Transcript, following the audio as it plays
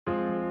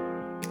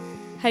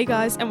Hey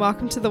guys, and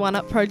welcome to the One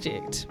Up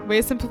Project.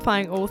 We're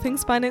simplifying all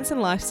things finance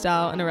and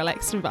lifestyle in a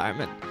relaxed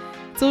environment.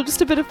 It's all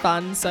just a bit of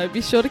fun, so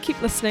be sure to keep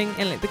listening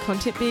and let the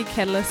content be a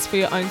catalyst for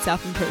your own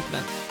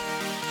self-improvement.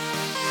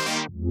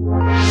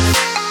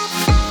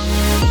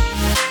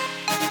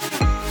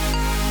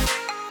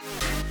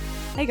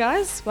 Hey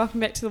guys, welcome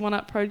back to the One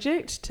Up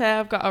Project. Today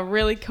I've got a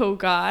really cool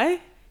guy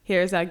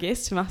here as our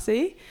guest,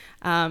 Tomasi,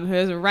 who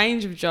has a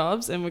range of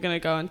jobs, and we're going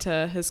to go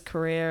into his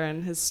career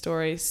and his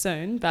story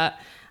soon. But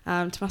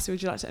Tomasi,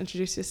 would you like to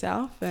introduce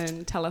yourself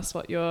and tell us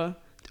what you're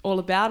all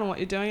about and what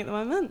you're doing at the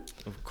moment?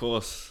 Of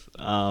course.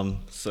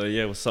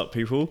 What's up,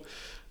 people?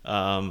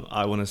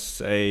 I want to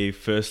say,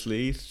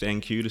 firstly,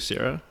 thank you to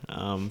Sarah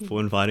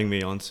for inviting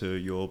me onto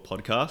your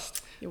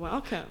podcast. You're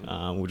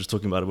welcome. We were just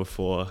talking about it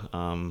before.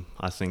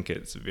 I think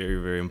it's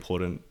very, very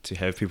important to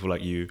have people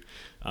like you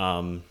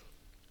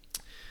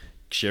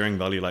sharing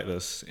value like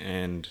this.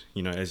 And,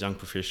 you know, as young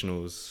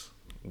professionals,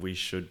 we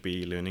should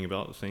be learning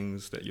about the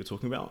things that you're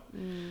talking about.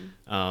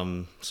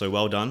 So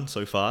well done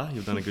so far.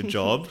 You've done a good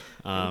job.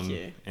 Thank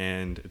you.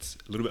 And it's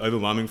a little bit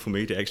overwhelming for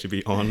me to actually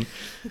be on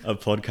a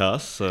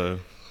podcast. So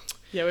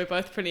yeah, we're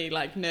both pretty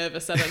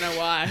nervous. I don't know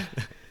why.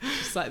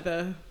 Just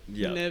the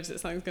nerves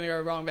that something's going to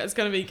go wrong, but it's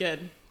going to be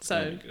good.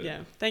 So yeah,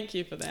 thank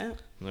you for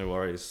that. No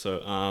worries. So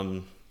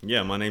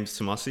my name's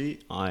Tomasi.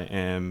 I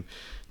am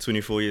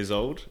 24 years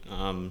old.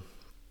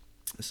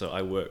 So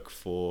I work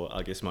for,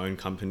 my own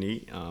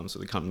company. So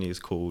the company is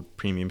called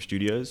Premium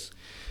Studios.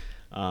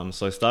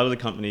 So I started the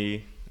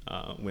company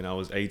when I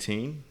was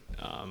 18.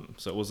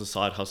 So it was a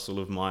side hustle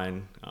of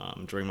mine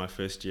during my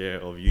first year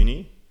of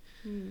uni.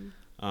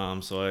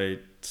 So I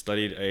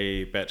studied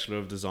a Bachelor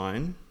of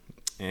Design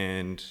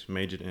and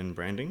majored in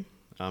branding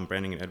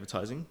and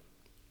advertising.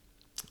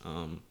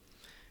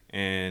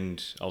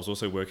 And I was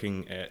also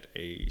working at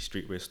a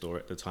streetwear store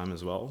at the time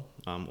as well,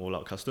 All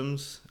Out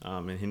Customs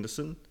in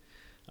Henderson.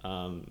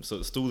 So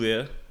it's still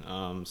there.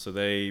 So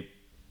they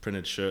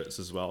printed shirts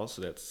as well.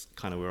 So that's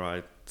kind of where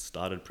I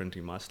started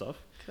printing my stuff.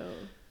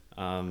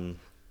 Cool.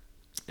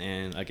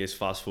 And I guess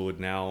fast forward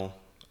now,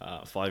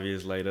 5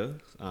 years later,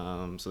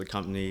 so the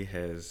company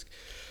has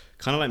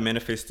kind of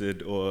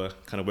manifested or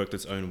kind of worked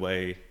its own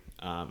way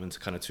into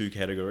kind of two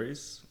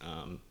categories.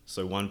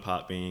 So one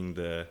part being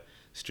the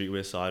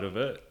streetwear side of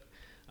it,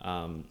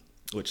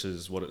 which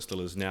is what it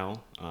still is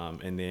now.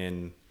 And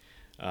then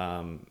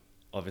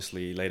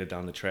obviously later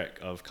down the track,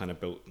 I've kind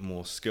of built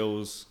more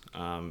skills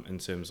in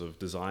terms of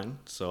design.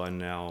 So I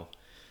now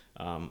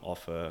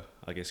offer,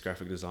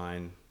 graphic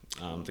design,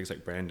 things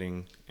like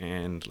branding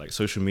and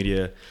social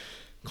media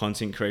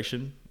content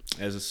creation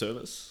as a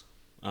service.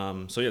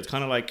 It's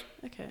kind of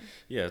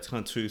it's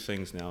kind of two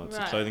things now. It's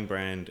a clothing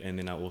brand, and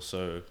then I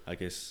also,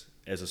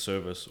 as a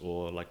service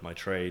or my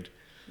trade,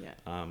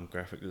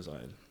 graphic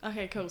design.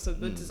 Okay, cool. So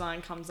the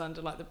design comes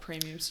under the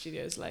Premium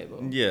Studios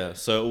label. Yeah,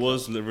 so it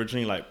was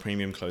originally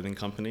Premium Clothing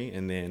Company,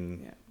 and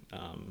then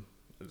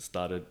I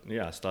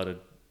started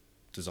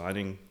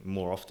designing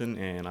more often,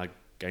 and I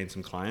gained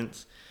some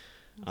clients.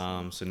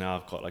 So now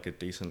I've got a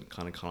decent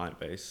kind of client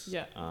base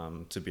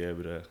to be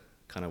able to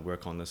kind of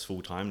work on this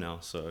full time now.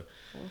 So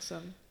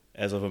awesome.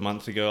 As of a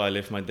month ago, I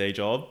left my day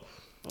job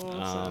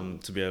Awesome.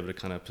 to be able to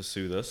kind of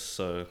pursue this.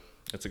 So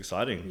it's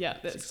exciting. Yeah,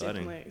 that's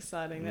definitely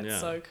exciting.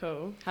 That's so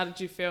cool. How did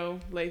you feel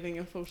leaving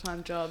your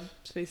full-time job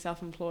to be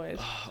self-employed?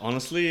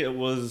 Honestly, it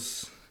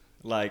was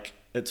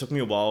it took me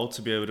a while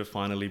to be able to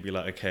finally be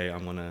okay,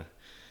 I'm going to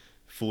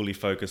fully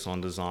focus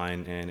on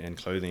design and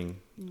clothing.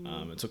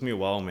 It took me a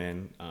while,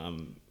 man.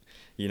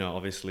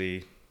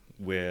 Obviously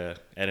we're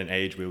at an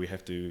age where we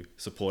have to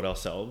support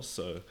ourselves.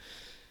 So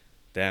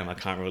I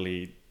can't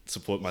really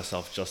support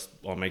myself just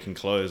on making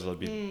clothes. I'd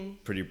be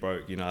pretty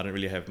broke. I don't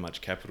really have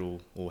much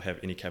capital or have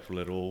any capital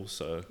at all.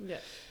 So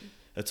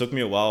it took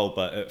me a while,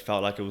 but it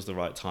felt like it was the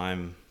right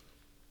time.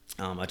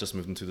 I just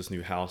moved into this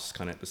new house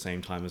kind of at the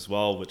same time as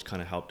well, which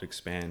kind of helped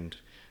expand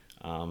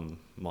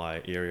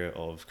my area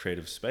of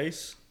creative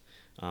space.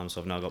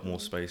 So I've now got more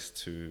space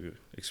to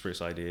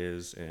express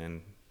ideas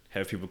and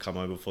have people come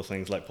over for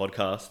things like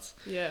podcasts.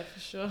 Yeah, for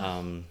sure.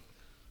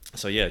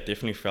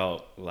 Definitely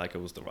felt like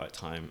it was the right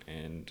time,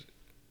 and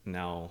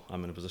now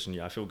I'm in a position.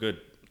 I feel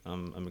good.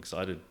 I'm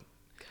excited.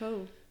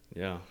 Cool.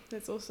 Yeah.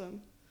 That's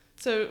awesome.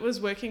 So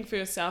was working for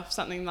yourself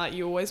something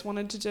you always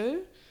wanted to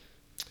do?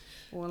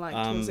 Or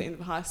towards the end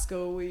of high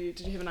school,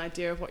 did you have an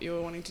idea of what you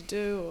were wanting to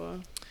do? Or?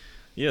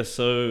 Yeah,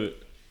 so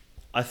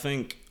I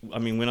think,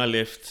 when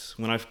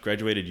I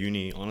graduated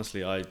uni,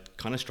 honestly, I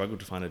kind of struggled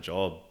to find a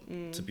job,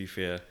 to be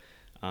fair.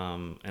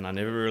 And I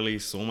never really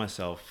saw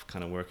myself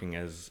kind of working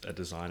as a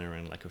designer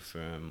in a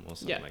firm or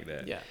something like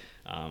that. Yeah.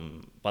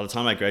 By the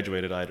time I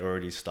graduated, I'd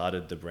already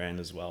started the brand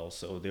as well.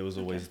 So there was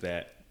always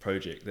that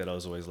project that I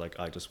was always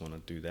I just want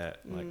to do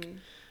that.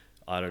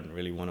 I don't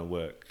really want to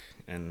work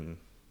in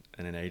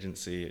an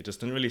agency. It just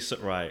didn't really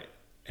sit right.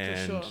 And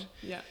for sure.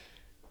 Yeah.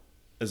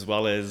 As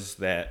well as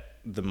that,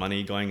 the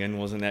money going in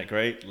wasn't that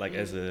great.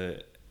 As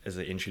an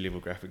entry-level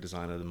graphic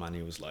designer, the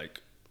money was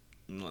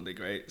not that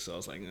great. So I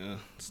was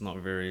it's not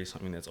very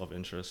something that's of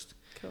interest.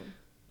 Cool.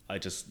 I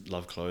just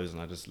love clothes,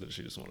 and I just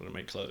literally just wanted to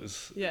make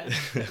clothes. Yeah,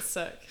 that's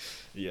sick.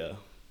 Yeah,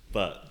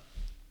 but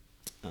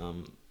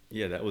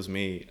yeah, that was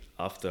me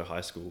after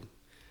high school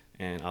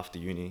and after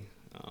uni.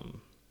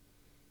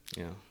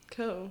 Yeah.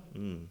 Cool.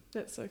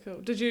 That's so cool.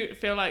 Did you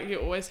feel like you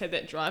always had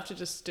that drive to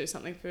just do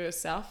something for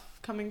yourself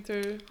coming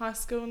through high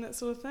school and that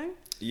sort of thing?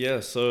 Yeah,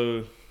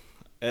 so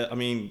I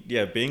mean,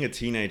 yeah, being a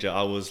teenager,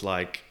 I was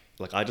like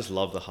I just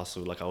love the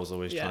hustle. Like I was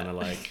always trying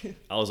to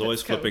I was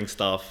always cool. flipping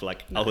stuff.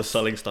 Like I was Nice.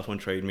 selling stuff on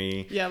Trade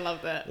Me. Yeah, I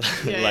love that.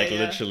 Yeah, Like yeah.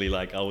 literally,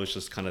 like I was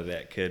just kind of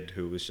that kid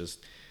who was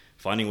just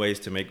finding ways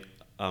to make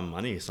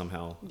money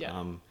somehow.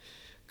 Yeah.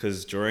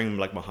 Because during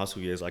like my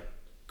hustle years, I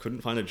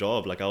couldn't find a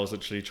job. Like I was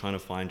literally trying to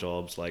find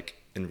jobs like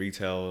in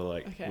retail,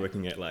 like Okay.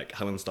 working at like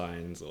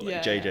Hallensteins or like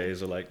Yeah.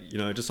 JJ's or like, you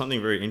know, just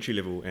something very entry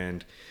level.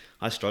 And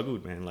I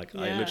struggled, man. Like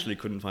I Yeah. literally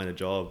couldn't find a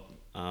job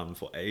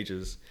for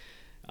ages.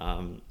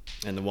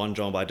 And the one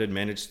job I did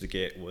manage to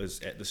get was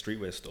at the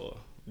streetwear store,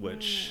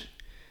 which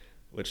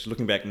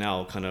looking back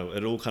now,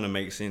 it all kind of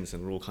makes sense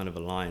and it all kind of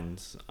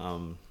aligns.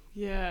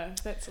 Yeah,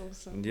 that's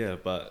awesome. Yeah,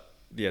 but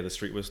yeah, the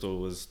streetwear store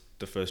was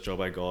the first job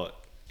I got,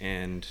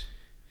 and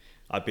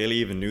I barely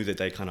even knew that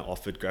they kind of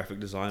offered graphic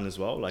design as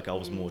well. Like I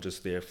was more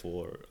just there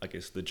for, I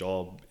guess, the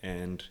job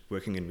and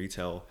working in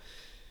retail,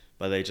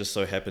 but they just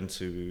so happened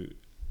to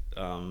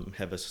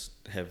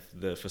have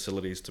the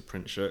facilities to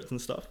print shirts and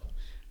stuff.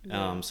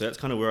 Yeah. So that's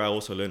kind of where I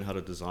also learned how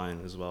to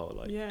design as well,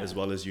 like Yeah. as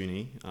well as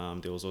uni.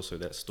 There was also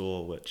that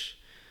store, which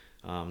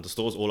the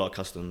store's All Out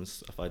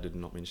Customs, if I did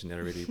not mention that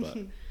already, but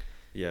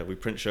yeah, we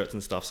print shirts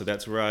and stuff. So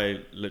that's where I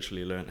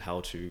literally learned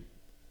how to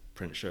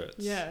print shirts.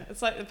 Yeah,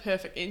 it's like the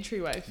perfect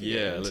entryway for you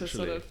Yeah, into sort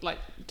literally. of like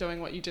doing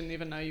what you didn't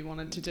even know you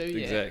wanted to do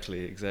yet.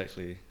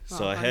 Exactly. Oh,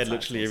 So I had hindsight's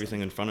literally awesome.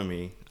 everything in front of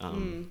me,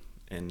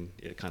 and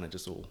it kind of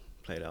just all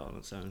played out on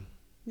its own.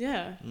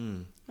 Yeah.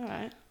 All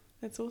right.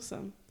 That's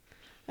awesome.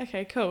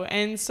 Okay, cool.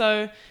 And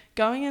so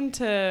going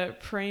into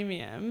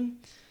premium,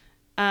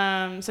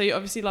 so you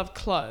obviously love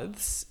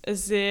clothes.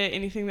 Is there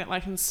anything that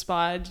like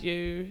inspired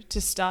you to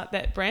start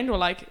that brand or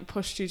like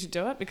pushed you to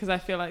do it? Because I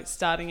feel like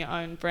starting your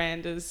own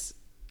brand is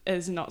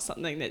not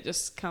something that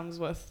just comes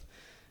with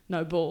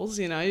no balls,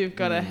 you know. You've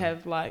got to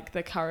have like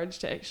the courage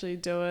to actually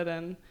do it.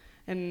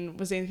 And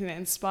was there anything that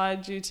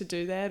inspired you to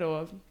do that,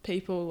 or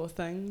people or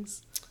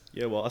things?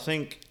 Yeah, well, I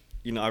think,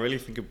 you know, I really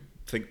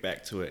think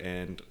back to it,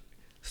 and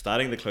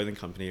starting the clothing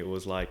company, it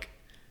was like,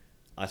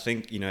 I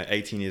think, you know,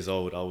 18 years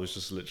old, I was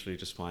just literally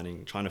just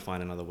trying to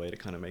find another way to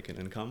kind of make an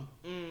income.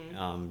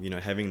 You know,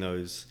 having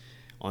those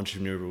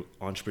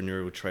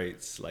entrepreneurial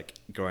traits, like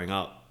growing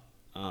up,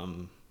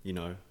 you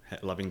know,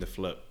 loving the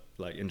flip,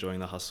 like enjoying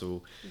the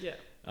hustle. Yeah.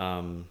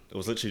 It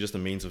was literally just a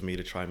means of me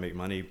to try and make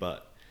money,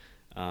 but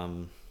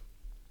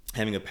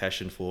having a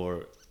passion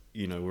for,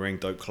 you know, wearing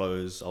dope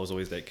clothes. I was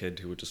always that kid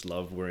who would just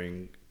love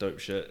wearing dope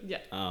shit. Yeah.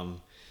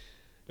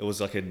 It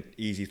was like an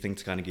easy thing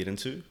to kind of get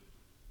into.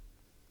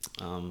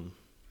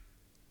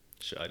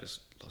 Shit, I just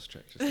lost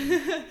track.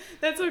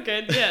 That's all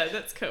good. Yeah,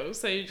 that's cool.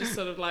 So you just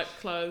sort of like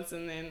clothes,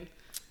 and then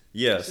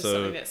Yeah, just so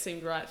something that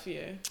seemed right for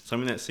you.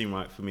 something that seemed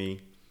right for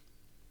me.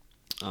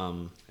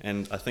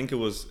 And I think it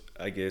was,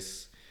 I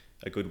guess,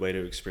 a good way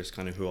to express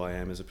kind of who I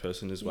am as a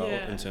person as well,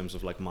 Yeah. in terms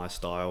of like my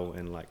style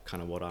and like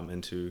kind of what I'm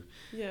into.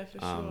 Yeah, for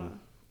sure.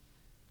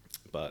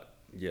 But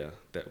yeah,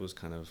 that was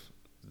kind of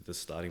the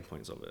starting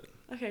points of it.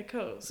 Okay,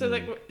 cool. So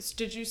like,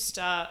 did you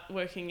start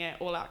working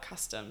at All Out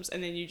Customs,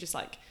 and then you just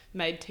like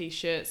made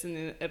t-shirts, and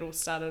then it all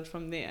started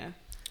from there?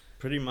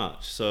 Pretty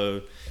much.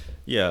 So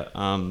yeah,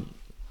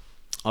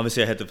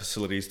 obviously I had the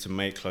facilities to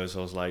make clothes. So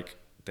I was like,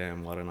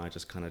 damn, why don't I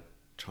just kind of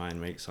try and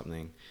make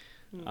something?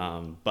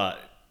 But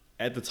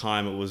at the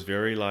time it was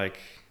very like,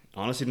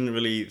 I honestly didn't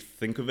really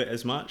think of it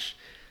as much.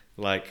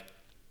 Like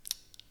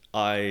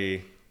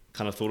I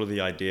kind of thought of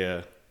the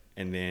idea,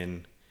 and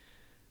then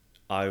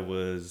I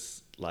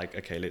was like,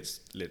 okay,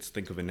 let's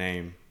think of a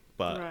name.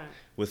 But Right.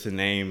 with the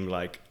name,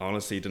 like I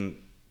honestly didn't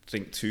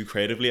think too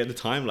creatively at the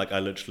time. Like I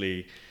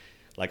literally,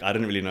 like I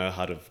didn't really know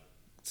how to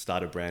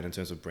start a brand in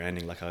terms of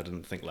branding. Like I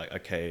didn't think like,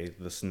 okay,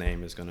 this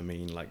name is gonna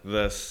mean like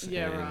this.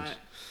 Yeah, and right.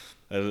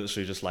 I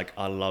literally just like,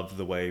 I loved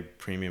the way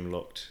premium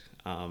looked,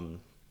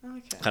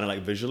 Okay. kind of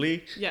like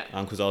visually. Yeah.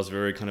 Because I was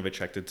very kind of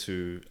attracted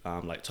to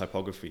like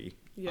typography.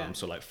 Yeah.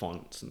 So like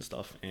fonts and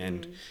stuff,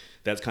 and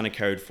that's kind of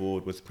carried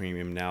forward with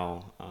premium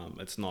now.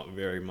 It's not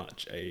very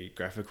much a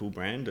graphical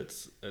brand.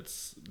 It's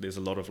there's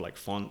a lot of like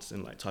fonts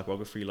and like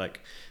typography,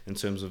 like in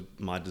terms of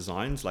my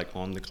designs, like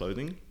on the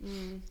clothing.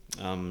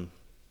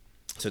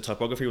 So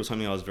typography was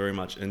something I was very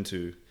much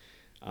into,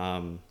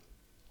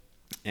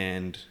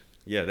 and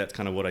yeah, that's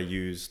kind of what I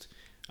used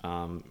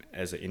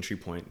as an entry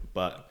point.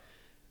 But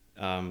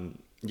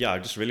yeah, I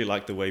just really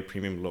like the way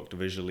premium looked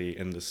visually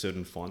in the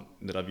certain font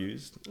that I've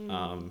used.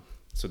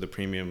 So the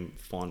premium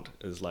font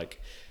is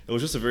like, it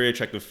was just a very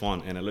attractive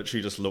font, and it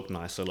literally just looked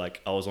nice. So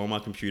like I was on my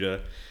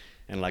computer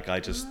and like I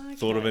just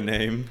thought of a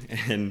name,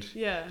 and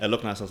Yeah. it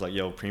looked nice. I was like,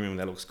 yo, premium,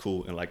 that looks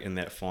cool. And like in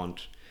that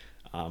font,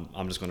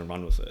 I'm just going to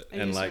run with it.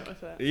 And you just like,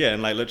 went with it. yeah.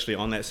 And like literally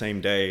on that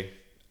same day,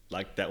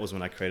 like that was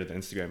when I created the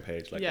Instagram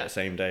page, like Yeah. that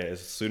same day, as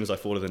soon as I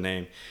thought of the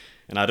name.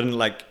 And I didn't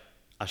like,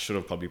 I should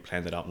have probably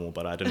planned it out more,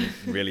 but I didn't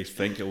really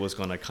think it was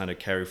going to kind of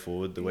carry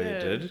forward the way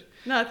it did.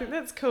 No, I think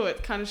that's cool.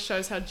 It kind of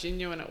shows how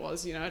genuine it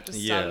was, you know. It just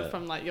started Yeah.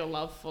 from like your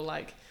love for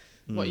like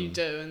what you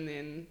do, and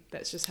then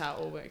that's just how it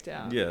all worked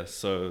out. Yeah,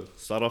 so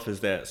start off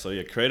as that. So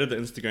yeah, created the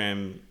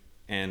Instagram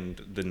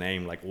and the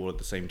name like all at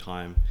the same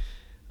time.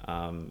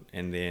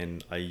 And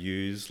then I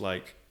use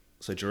like,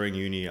 so during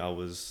uni,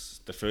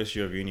 the first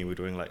year of uni, we're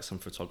doing like some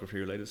photography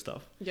related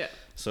stuff. Yeah.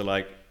 So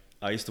like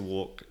I used to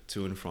walk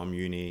to and from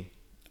uni,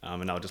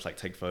 and I would just like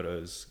take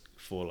photos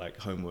for like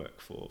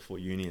homework for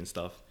uni and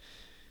stuff.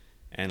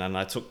 And then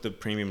I took the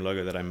premium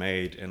logo that I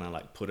made and I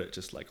like put it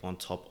just like on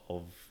top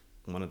of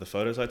one of the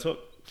photos I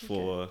took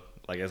for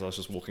like as I was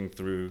just walking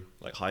through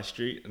like High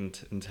Street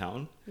in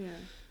town. Yeah.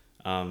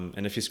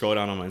 And if you scroll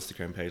down on my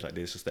Instagram page, like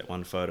there's just that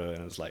one photo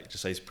and it's like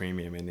just says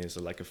premium, and there's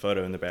like a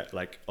photo in the back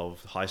like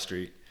of High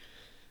Street.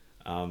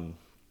 And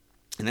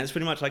that's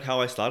pretty much like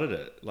how I started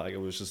it. Like it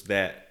was just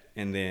that,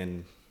 and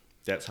then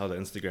that's how the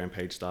Instagram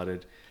page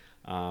started.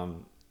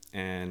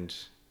 And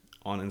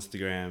on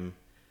Instagram,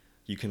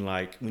 you can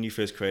like, when you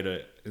first create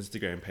an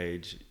Instagram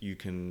page,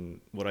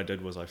 what I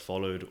did was I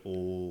followed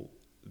all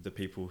the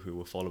people who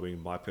were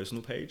following my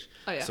personal page.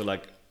 Oh, yeah. So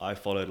like I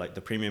followed like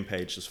the premium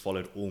page, just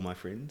followed all my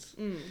friends.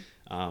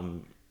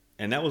 And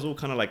that was all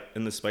kind of like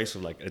in the space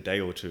of like a day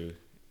or two.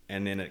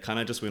 And then it kind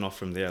of just went off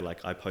from there.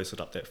 Like I posted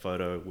up that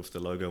photo with the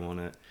logo on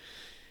it.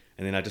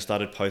 And then I just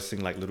started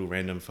posting like little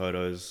random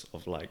photos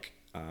of like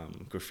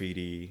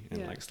graffiti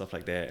and like stuff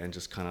like that, and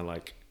just kind of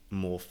like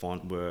more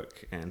font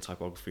work and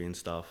typography and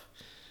stuff.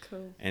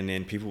 Cool. And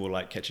then people were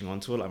like catching on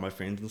to it, like my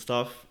friends and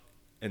stuff.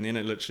 And then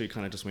it literally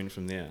kind of just went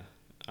from there.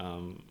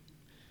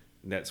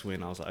 That's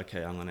when I was like,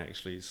 okay, I'm gonna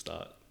actually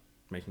start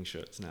making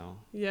shirts now.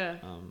 Yeah.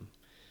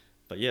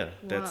 But yeah,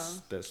 Wow.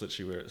 that's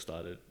literally where it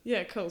started.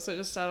 Yeah, cool. So it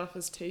just started off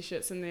as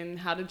t-shirts, and then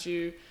how did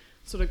you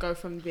sort of go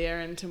from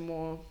there into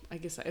more, I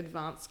guess, like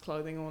advanced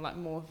clothing, or like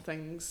more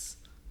things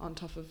on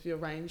top of your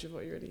range of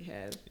what you already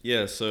had?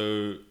 Yeah,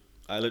 so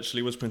I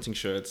literally was printing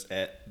shirts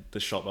at the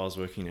shop I was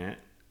working at,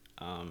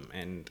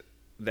 and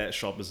that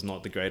shop is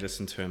not the greatest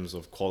in terms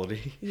of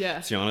quality. Yeah.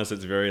 To be honest,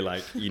 it's very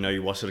like,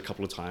 you wash it a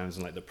couple of times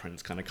and like the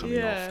print's kind of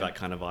coming off, that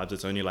kind of vibes.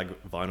 It's only like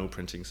vinyl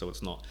printing, so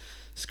it's not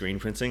screen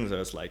printing. So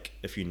it's like,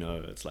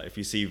 it's like if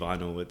you see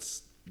vinyl,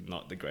 it's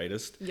not the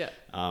greatest. Yeah.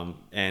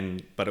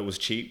 But it was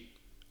cheap.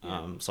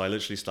 So I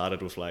literally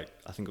started with like,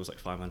 I think it was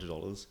like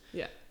 $500.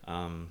 Yeah.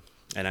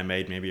 And I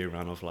made maybe a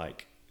run of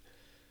like,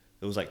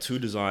 it was like 2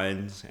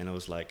 designs, and it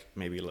was like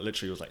maybe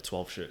literally it was like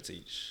 12 shirts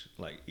each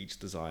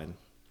design.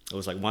 It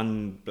was like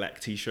 1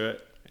 black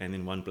t-shirt and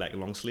then 1 black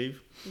long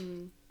sleeve.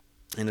 And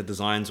the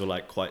designs were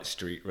like quite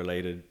street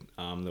related.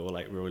 They were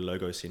like really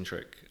logo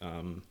centric,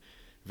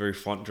 very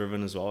font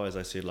driven as well. As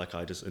I said, like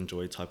I just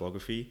enjoyed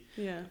typography.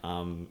 Yeah.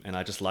 And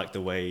I just liked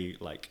the way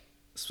like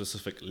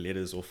specific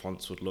letters or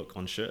fonts would look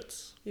on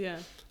shirts. Yeah.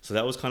 So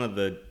that was kind of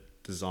the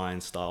design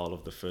style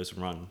of the first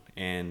run.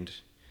 And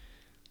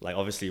like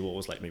obviously what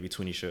was like maybe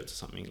 20 shirts or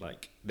something,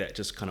 like that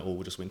just kind of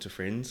all just went to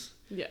friends.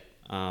 Yeah.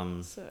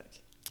 Because Sick.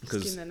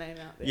 Just getting the name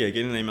out there. Yeah,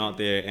 getting the name out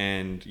there,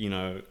 and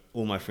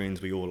all my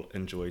friends, we all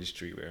enjoyed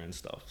streetwear and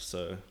stuff.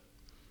 So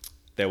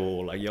they were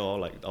all like, "Yo,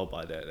 like I'll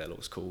buy that. That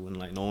looks cool." And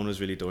like no one was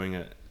really doing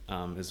it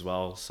as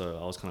well. So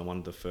I was kind of one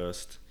of the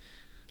first,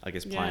 I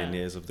guess,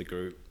 pioneers of the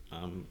group.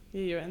 Yeah,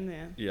 you're in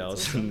there. Yeah, That's I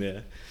was awesome. in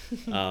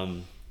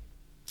there.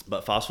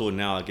 But fast forward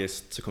now, I guess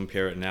to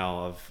compare it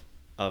now,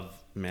 I've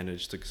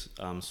managed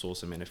to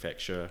source a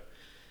manufacturer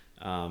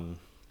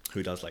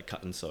who does like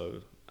cut and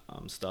sew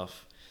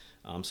stuff.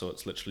 So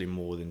it's literally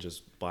more than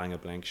just buying a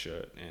blank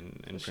shirt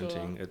and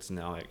printing. Sure. It's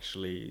now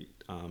actually,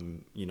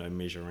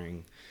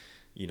 measuring,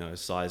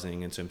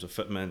 sizing in terms of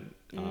fitment,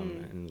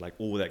 and like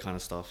all that kind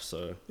of stuff.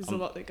 So There's a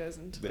lot that goes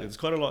into it. there's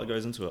quite a lot that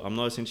goes into it. I'm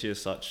not essentially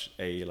as such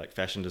a like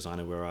fashion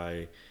designer where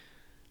I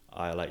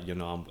like,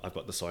 I've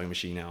got the sewing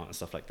machine out and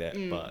stuff like that,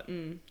 but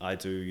I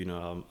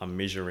do, I'm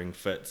measuring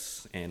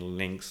fits and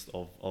lengths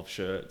of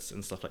shirts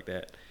and stuff like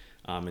that,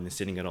 and then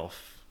setting it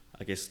off,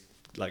 I guess,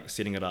 like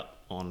setting it up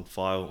on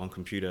file on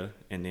computer,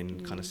 and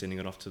then kind of sending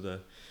it off to the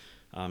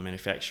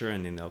manufacturer,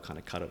 and then they'll kind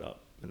of cut it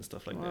up and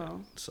stuff like that.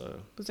 So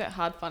was that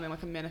hard finding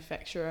like a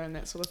manufacturer and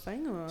that sort of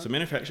thing, or? So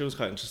manufacturer was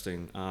quite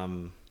interesting.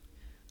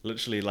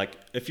 Literally, like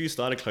if you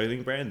start a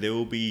clothing brand, there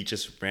will be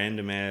just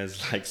random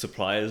as like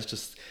suppliers.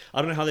 Just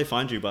I don't know how they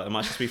find you, but it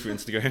might just be through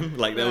Instagram.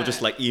 Like they'll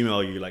just like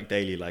email you like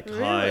daily, like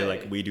hi, Really?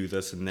 like we do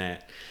this and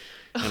that.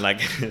 And like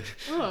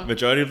Oh,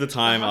 majority of the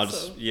time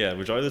hustle.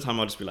 majority of the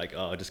time I'll just be like,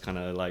 I just kind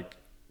of like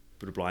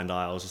put a blind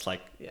eye. I was just like,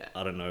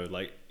 I don't know,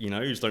 like you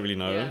just don't really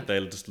know. Yeah.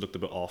 They just looked a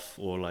bit off,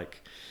 or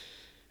like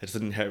it just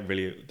didn't have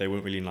they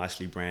weren't really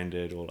nicely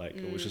branded, or like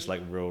it was just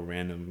like real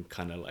random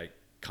kind of like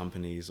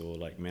companies or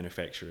like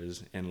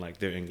manufacturers, and like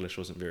their English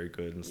wasn't very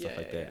good and stuff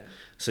like that. Yeah.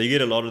 So you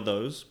get a lot of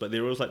those, but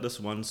there was like this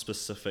one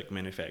specific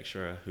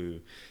manufacturer who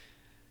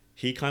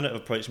he kind of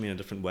approached me in a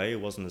different way.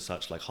 It wasn't as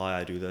such like, hi,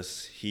 I do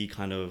this. He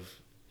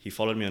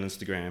followed me on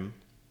Instagram,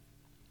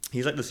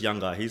 he's like this young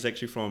guy. He's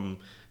from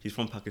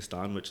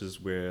Pakistan, which is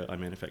where I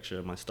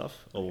manufacture my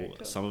stuff, or Okay,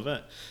 cool. some of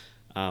it.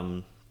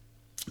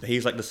 But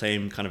he's like the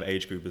same kind of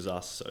age group as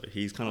us, so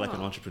he's kind of like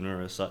an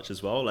entrepreneur as such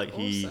as well. Like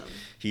Awesome.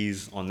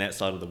 he's on that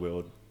side of the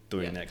world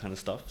doing Yeah. that kind of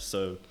stuff.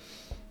 So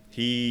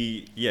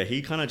he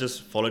kind of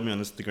just followed me on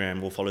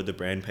Instagram, or followed the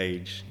brand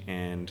page,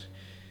 and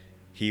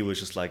he was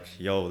just like,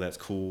 yo, that's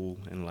cool,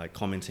 and like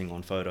commenting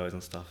on photos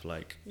and stuff,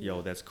 like,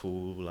 yo, that's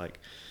cool, like,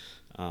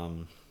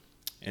 and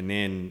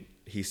then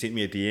he sent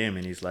me a DM,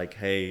 and he's like,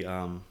 hey,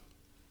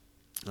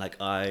 like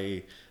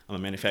I'm a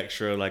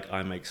manufacturer, like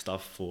I make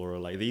stuff for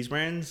like these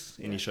brands,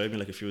 and he showed me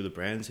like a few of the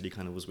brands that he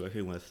kind of was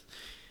working with,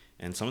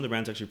 and some of the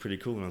brands are actually pretty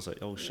cool, and I was like,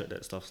 oh shit,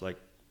 that stuff's like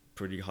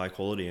pretty high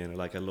quality, and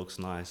like it looks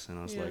nice, and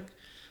I was like,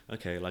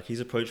 okay, like he's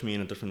approached me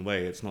in a different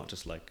way. It's not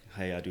just like,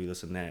 hey, I do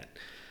this and that,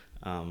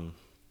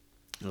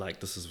 like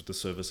this is the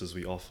services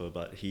we offer,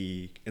 but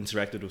he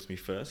interacted with me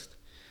first.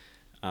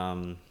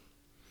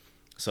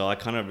 So I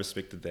kind of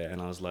respected that, and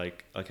I was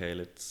like,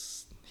 okay,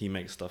 he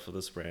makes stuff for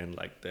this brand,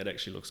 like that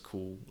actually looks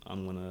cool,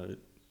 I'm gonna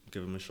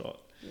give him a shot.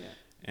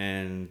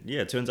 And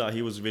yeah, it turns out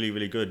he was really,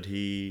 really good.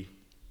 He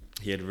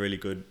had really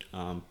good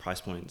price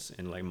points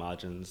and like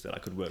margins that I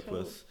could work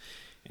with,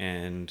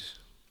 and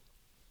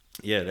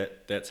yeah,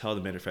 that's how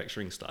the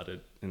manufacturing started,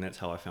 and that's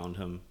how I found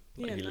him.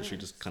 Like he literally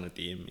just kind of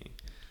DM'd me.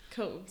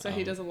 Cool. So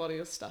he does a lot of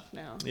your stuff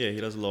now. Yeah, he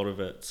does a lot of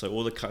it. So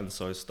all the cut and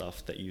sew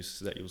stuff that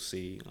you'll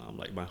see,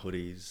 like my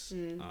hoodies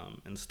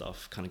and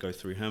stuff, kind of go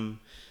through him.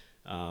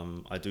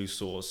 I do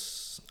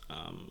source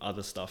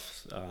other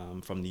stuff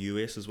from the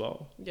US as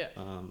well. Yeah.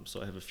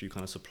 So I have a few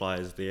kind of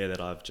suppliers there that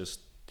I've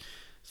just,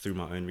 through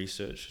my own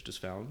research, just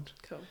found.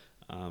 Cool.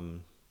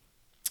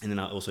 And then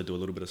I also do a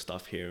little bit of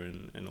stuff here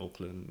in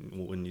Auckland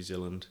or in New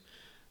Zealand.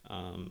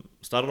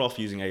 Started off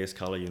using AS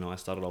Colour, I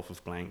started off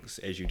with blanks,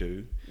 as you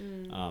do.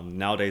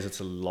 Nowadays it's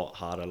a lot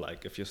harder.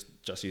 Like if you're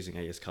just using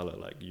AS Colour,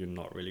 like you're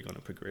not really going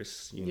to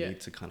progress. You need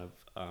to kind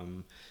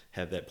of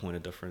have that point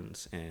of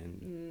difference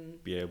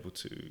and be able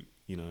to,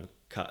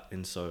 cut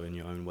and sew in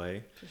your own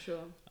way. For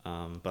sure.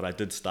 But I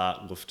did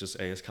start with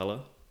just AS Colour,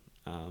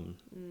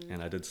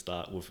 and I did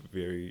start with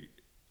very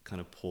kind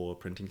of poor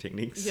printing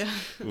techniques. Yeah.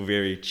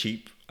 Very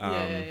cheap.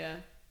 Yeah.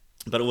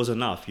 But it was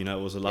enough, it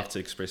was enough to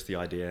express the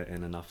idea,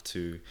 and enough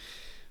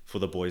for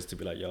the boys to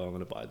be like, yo, I'm going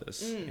to buy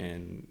this.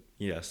 And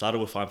yeah, started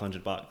with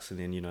 $500, and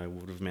then,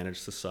 would have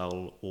managed to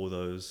sell all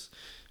those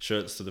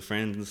shirts to the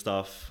friends and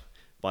stuff.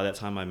 By that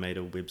time I made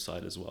a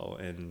website as well,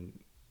 and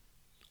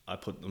I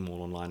put them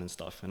all online and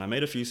stuff. And I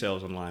made a few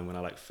sales online when I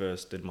like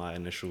first did my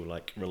initial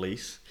like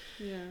release.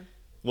 Yeah.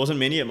 Wasn't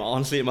many.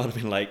 Honestly, it might have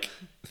been like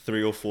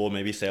 3 or 4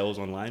 maybe sales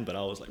online, but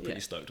I was like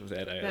pretty stoked with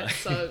that.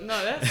 That's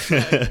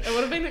it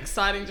would have been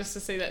exciting just to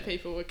see that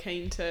people were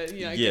keen to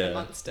get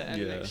amongst it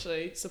and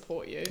actually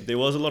support you. There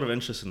was a lot of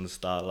interest in the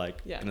start,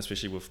 and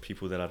especially with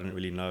people that I didn't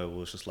really know. It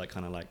was just like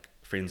kind of like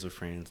friends of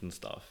friends and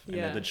stuff, and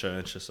they did show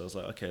interest. So I was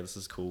like, okay, this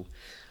is cool.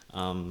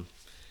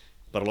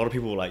 But a lot of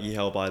people were like, yeah,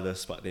 I'll buy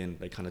this, but then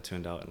they kind of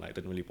turned out and like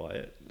didn't really buy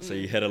it. So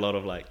you had a lot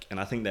of like, and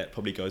I think that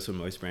probably goes for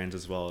most brands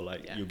as well.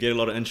 Like you get a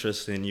lot of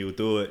interest and you'll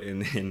do it,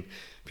 and then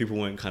people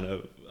won't kind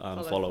of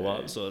follow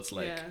up. So it's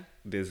like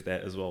there's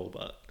that as well.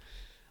 But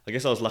I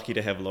guess I was lucky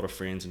to have a lot of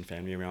friends and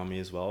family around me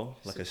as well,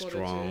 like a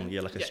strong,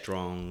 a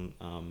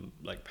strong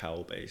like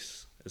power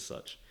base as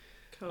such.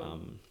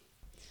 Cool.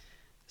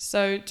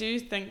 So do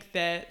you think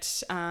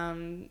that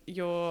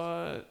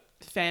your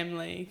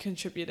family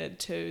contributed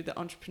to the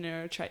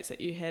entrepreneurial traits that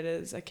you had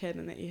as a kid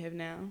and that you have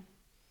now?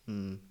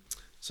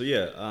 So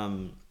yeah,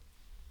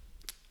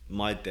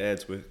 my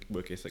dad's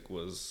work ethic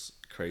was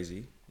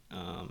crazy.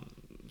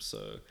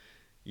 So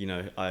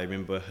I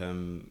remember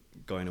him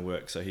going to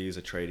work. So he's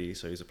a tradie,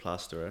 so he's a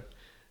plasterer.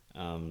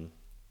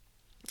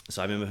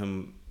 So I remember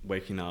him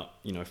waking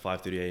up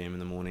 5:30 a.m. in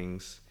the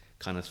mornings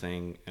kind of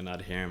thing, and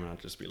I'd hear him and I'd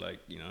just be like,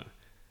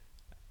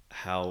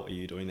 how are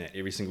you doing that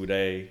every single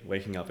day,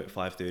 waking up at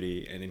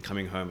 5:30 and then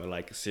coming home at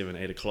like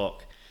 7-8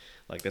 o'clock?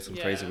 Like that's some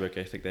crazy work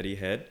ethic that he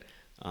had.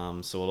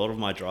 So a lot of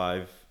my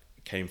drive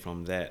came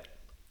from that.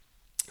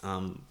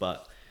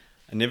 But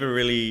I never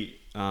really,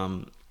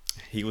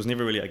 he was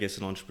never really, I guess,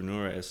 an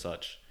entrepreneur as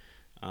such.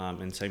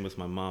 And same with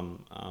my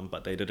mum.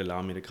 But they did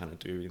allow me to kind of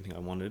do anything I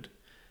wanted.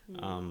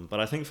 But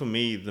I think for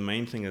me, the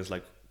main thing is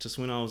like, just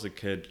when I was a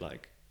kid,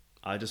 like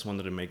I just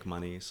wanted to make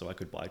money so I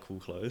could buy cool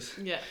clothes.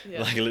 Yeah.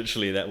 Like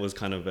literally that was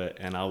kind of it.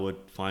 And I would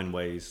find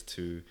ways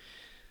to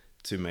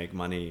make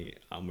money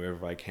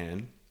wherever I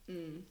can.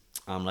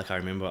 Like I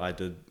remember I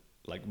did,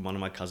 like one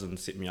of my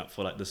cousins set me up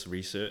for like this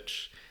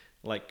research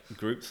like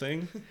group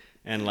thing.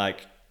 And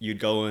like you'd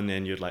go in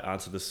and you'd like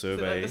answer the survey.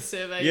 So like the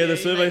survey, the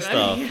survey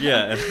stuff.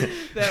 Yeah.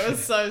 That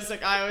was so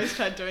sick. I always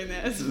tried doing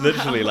that as well.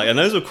 Literally, like, and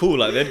those were cool.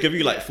 Like they'd give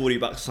you like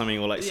 $40 or something,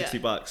 or like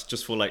 $60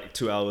 just for like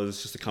 2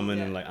 hours just to come in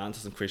and like answer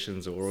some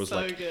questions, or it was so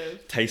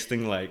like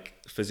tasting like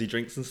fizzy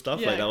drinks and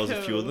stuff. Like that was a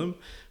few of them.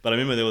 But I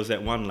remember there was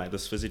that one, like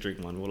this fizzy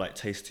drink one, we were like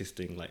taste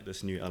testing like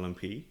this new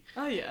LMP.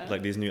 Oh yeah.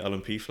 Like these new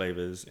LMP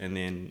flavors, and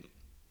then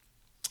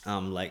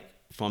like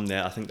from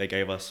there, I think they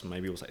gave us,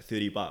 maybe it was like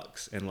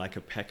 $30 and like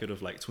a packet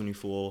of like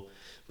 24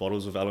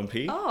 bottles of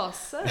LMP. Oh,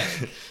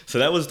 sick. So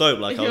that was dope.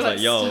 Like I was You're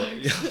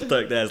like, yo, stoked.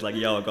 stoked there. It's like,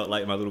 yo, I got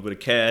like my little bit of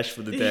cash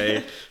for the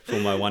day for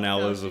my 1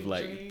 hours of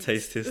like drinks.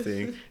 taste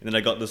testing. And then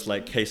I got this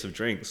like case of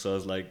drinks. So I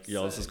was like,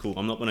 yo, this is Sick. cool.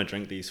 I'm not going to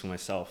drink these for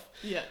myself.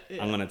 Yeah.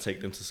 I'm going to take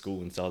them to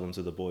school and sell them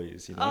to the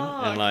boys, you know?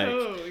 Oh, and like,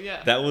 cool.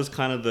 Yeah. that was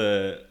kind of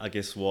the, I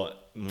guess,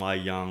 what my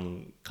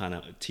young kind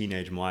of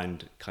teenage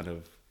mind kind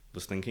of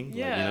was thinking. Like,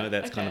 Yeah, you know,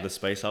 that's kind of okay. the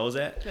space I was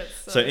at.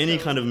 That's So any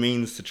cool. kind of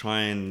means to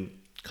try and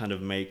kind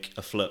of make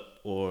a flip,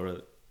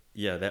 or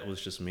yeah, that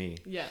was just me.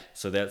 Yeah.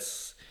 So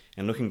that's,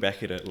 and looking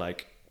back at it,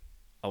 like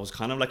I was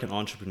kind of like an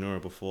entrepreneur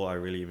before I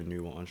really even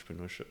knew what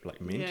entrepreneurship like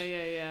meant.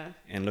 Yeah.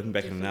 And looking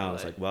back at it now,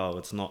 it's Definitely. like, wow,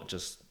 it's not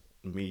just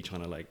me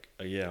trying to like,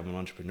 oh yeah, I'm an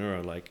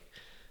entrepreneur. Like,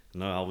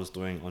 no, I was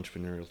doing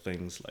entrepreneurial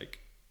things like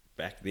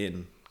back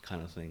then,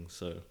 kind of thing.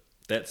 So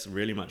that's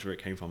really much where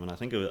it came from. And I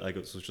think it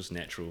was just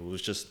natural. It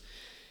was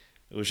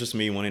just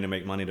me wanting to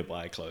make money to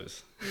buy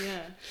clothes.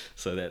 Yeah.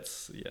 So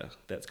that's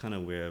kind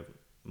of where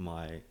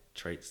my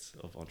traits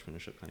of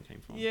entrepreneurship kind of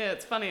came from. Yeah,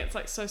 it's funny. It's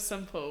like so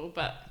simple,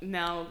 but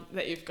now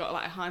that you've got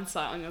like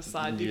hindsight on your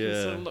side, you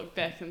can sort of look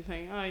back and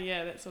think, oh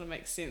yeah, that sort of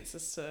makes sense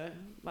as to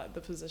like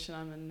the position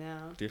I'm in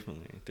now.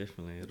 Definitely.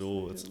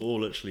 It's all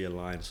literally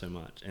aligned so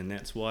much, and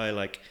that's why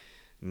like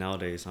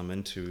nowadays I'm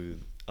into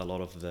a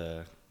lot of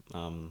the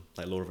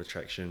like law of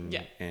attraction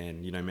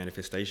and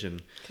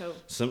manifestation, Cool.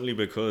 simply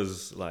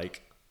because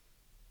like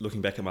looking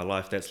back at my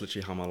life, that's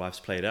literally how my life's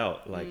played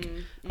out. Like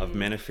I've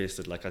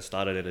manifested, like I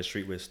started at a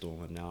streetwear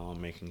store and now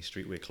I'm making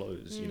streetwear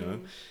clothes, you know,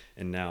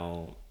 and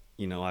now,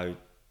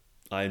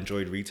 I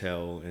enjoyed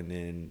retail, and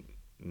then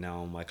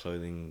now my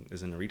clothing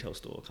is in a retail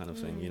store kind of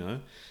thing, you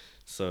know?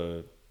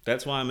 So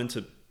that's why I'm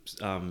into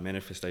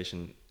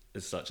manifestation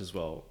as such as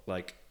well.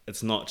 Like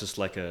it's not just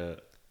like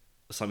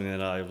something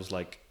that I was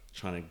like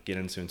trying to get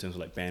into in terms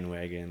of like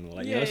bandwagon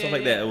or like, stuff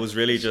like that. It was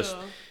really just,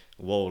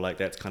 whoa, like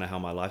that's kind of how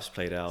my life's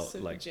played out.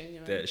 Super like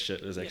genuine. That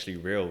shit is actually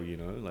real, you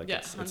know? Like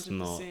it's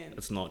 100%.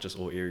 it's not just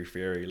all airy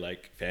fairy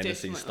like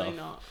fantasy Definitely stuff.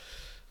 not.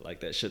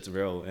 Like that shit's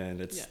real, and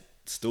it's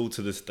still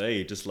to this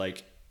day just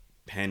like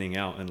panning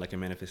out in like a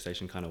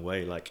manifestation kind of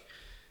way. Like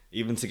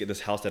even to get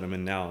this house that I'm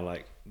in now,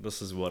 like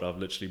this is what I've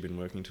literally been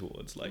working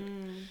towards. Like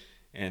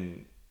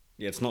and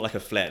yeah, it's not like a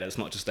flat, it's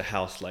not just a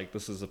house. Like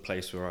this is a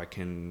place where I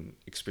can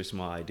express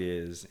my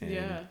ideas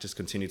and just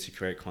continue to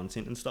create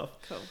content and stuff.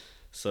 Cool.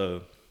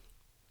 So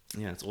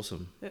yeah, it's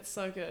awesome. That's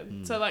so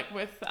good. So like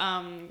with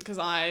because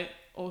I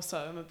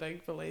also am a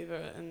big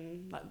believer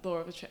in like law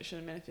of attraction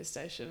and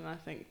manifestation, and I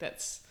think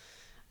that's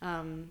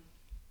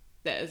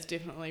that is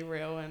definitely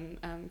real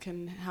and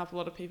can help a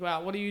lot of people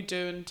out. What do you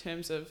do in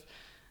terms of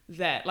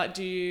that? Like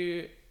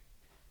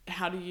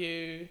how do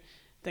you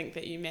think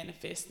that you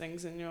manifest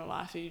things in your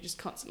life? Are you just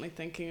constantly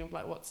thinking of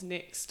like what's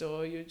next,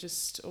 or you're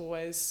just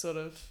always sort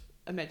of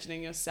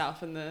imagining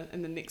yourself in the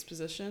next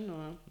position?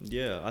 Or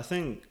yeah, I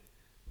think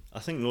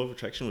law of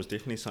attraction was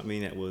definitely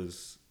something that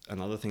was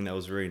another thing that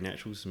was very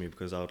natural to me,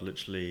 because I would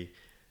literally,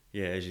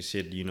 as you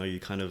said, you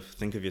kind of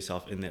think of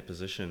yourself in that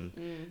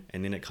position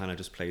and then it kind of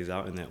just plays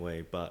out in that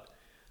way. But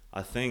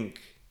I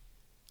think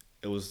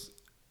it was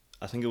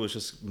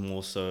just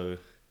more so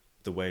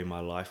the way my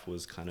life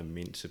was kind of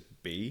meant to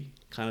be,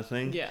 kind of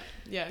thing.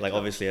 Yeah. Like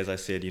obviously, as I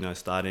said,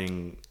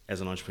 starting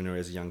as an entrepreneur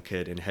as a young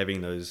kid and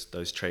having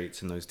those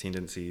traits and those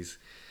tendencies,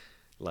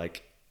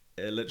 like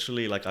it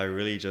literally, like I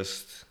really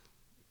just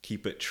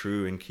keep it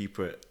true and keep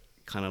it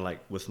kind of like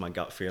with my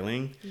gut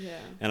feeling. Yeah.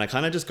 And I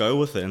kind of just go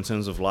with it in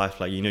terms of life.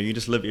 Like, you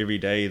just live every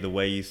day the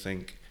way you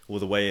think or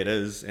the way it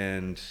is,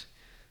 and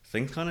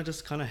things kind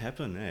of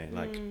happen, eh?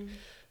 Like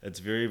it's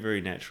very,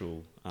 very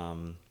natural.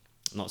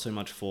 Not so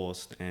much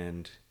forced.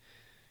 And,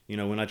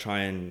 when I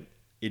try and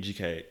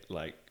educate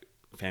like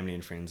family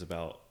and friends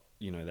about,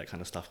 that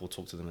kind of stuff, we'll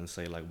talk to them and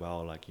say like,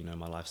 wow, like,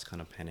 my life's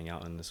kind of panning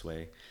out in this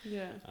way.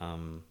 Yeah.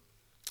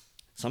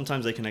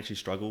 Sometimes they can actually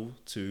struggle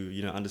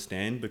to,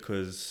 understand,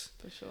 because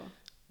For sure.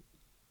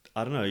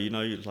 I don't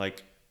know,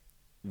 like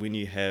when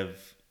you have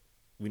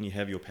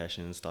your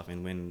passion and stuff,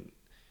 and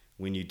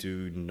when you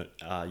do,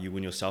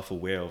 when you're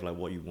self-aware of like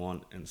what you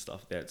want and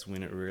stuff, that's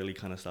when it really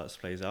kind of starts to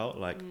plays out.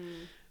 Like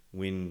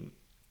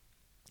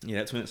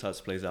that's when it starts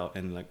to plays out.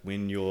 And like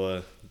when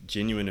you're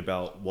genuine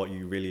about what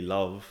you really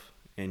love,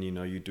 and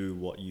you do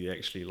what you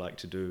actually like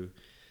to do,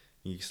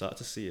 you start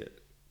to see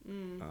it.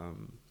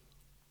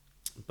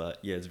 But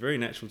yeah, it's very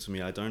natural to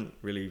me. I don't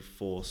really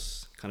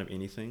force kind of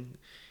anything.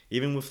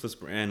 Even with this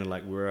brand and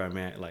like where I'm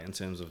at, like in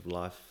terms of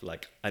life,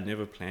 like I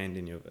never planned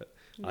any of it.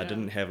 Yeah. I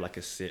didn't have like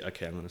a set,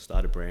 okay, I'm going to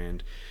start a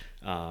brand,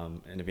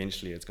 and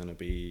eventually it's going to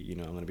be,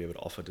 I'm going to be able to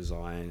offer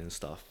design and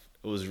stuff.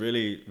 It was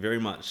really very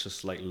much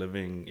just like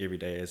living every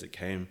day as it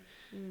came,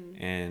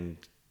 and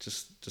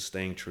just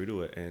staying true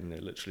to it. And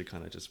it literally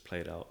kind of just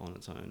played out on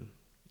its own.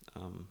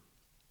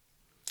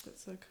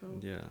 That's so cool.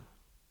 Yeah.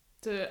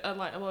 Do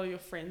like a lot of your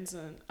friends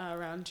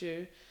around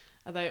you,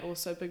 are they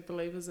also big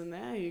believers in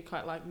that? Are you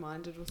quite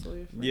like-minded with all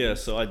your friends? Yeah,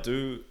 so I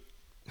do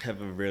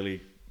have a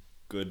really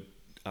good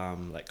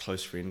like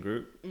close friend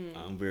group.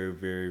 Very,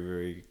 very,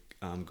 very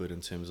good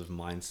in terms of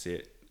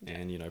mindset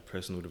and, you know,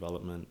 personal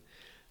development.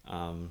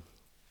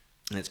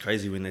 And it's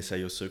crazy when they say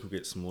your circle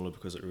gets smaller,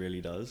 because it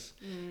really does.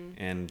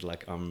 And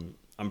like I'm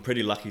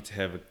pretty lucky to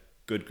have a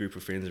good group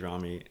of friends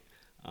around me,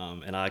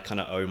 and I kind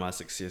of owe my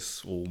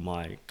success or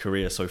my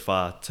career so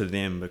far to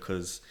them,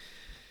 because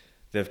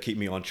they've kept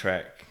me on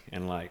track.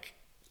 And like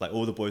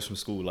all the boys from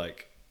school,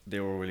 like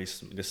they're all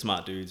they're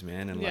smart dudes,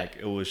 man. And like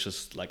it was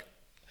just like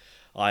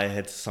I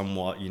had to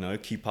somewhat, you know,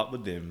 keep up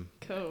with them.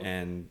 Cool.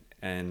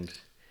 And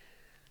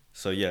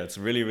so yeah, it's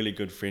a really, really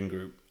good friend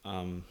group.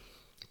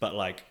 But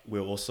like we're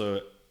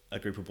also a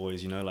group of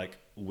boys, you know, like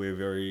they're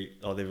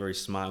very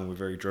smart and we're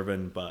very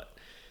driven, but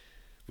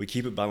we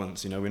keep it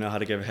balanced, you know. We know how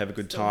to have a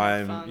good Still have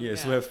time. fun, Yeah, yeah.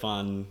 still have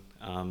fun.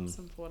 It's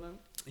important.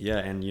 Yeah,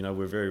 and you know,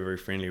 we're very, very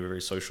friendly, we're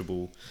very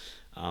sociable.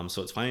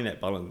 So it's finding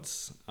that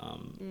balance.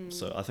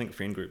 So I think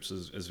friend groups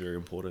is very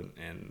important,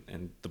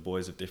 and the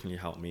boys have definitely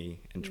helped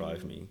me and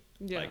drive me.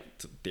 Yeah. Like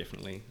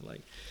definitely.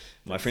 Like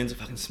my friends are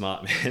fucking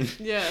smart, man.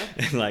 Yeah.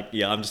 And like,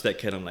 yeah, I'm just that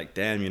kid. I'm like,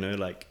 damn, you know,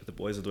 like the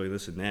boys are doing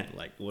this and that.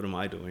 Like, what am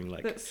I doing?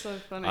 Like, That's so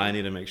funny. I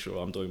need to make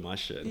sure I'm doing my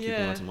shit and keeping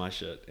Yeah. on to my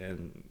shit.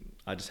 And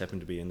I just happen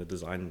to be in the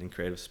design and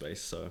creative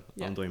space, so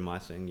Yeah. I'm doing my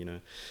thing. You know,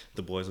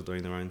 the boys are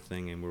doing their own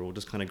thing, and we're all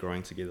just kind of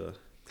growing together.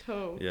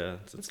 Cool. Yeah,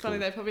 It's funny, cool.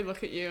 they probably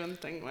look at you and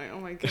think like, oh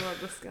my god,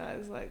 this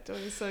guy's like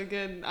doing so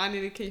good. I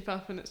need to keep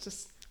up, and it's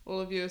just all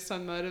of you are so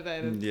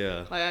motivated.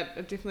 Yeah. Like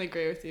I definitely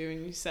agree with you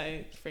when you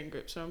say friend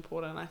groups are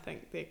important. I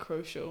think they're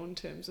crucial in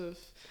terms of,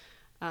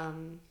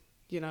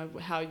 you know,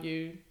 how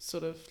you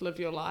sort of live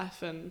your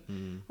life.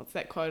 And what's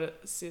that quote? It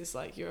says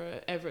like you're an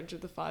average of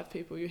the 5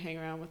 people you hang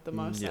around with the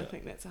most. I Yeah.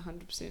 think that's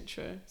 100%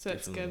 true. So Definitely.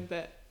 it's good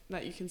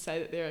that you can say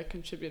that they're a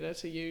contributor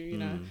to you. You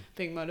know,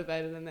 being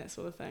motivated and that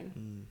sort of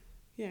thing.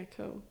 Yeah,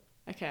 cool.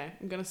 Okay,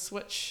 I'm going to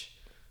switch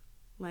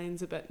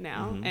lanes a bit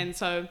now. And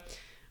so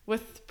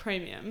with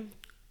Premium,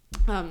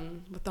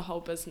 with the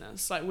whole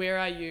business, like where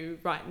are you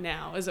right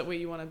now? Is it where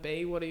you want to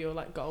be? What are your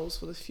like goals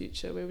for the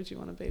future? Where would you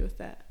want to be with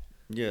that?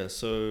 Yeah,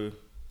 so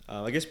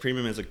I guess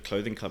Premium as a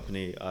clothing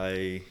company,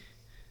 I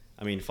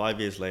mean, 5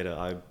 years later,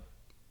 I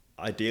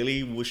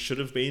ideally should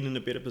have been in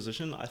a better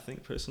position, I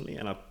think, personally.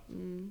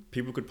 And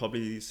people could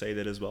probably say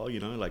that as well, you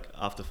know, like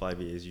after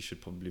 5 years, you should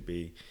probably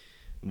be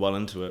well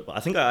into it. But I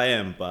think I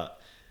am, but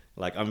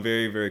like I'm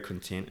very, very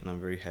content and I'm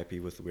very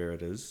happy with where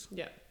it is.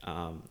 Yeah,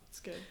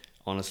 it's good.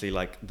 Honestly,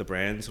 like the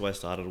brands who I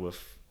started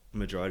with,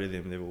 majority of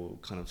them, they've all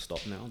kind of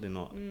stopped now. They're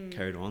not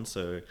carried on.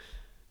 So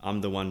I'm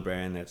the one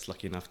brand that's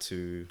lucky enough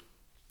to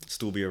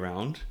still be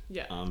around.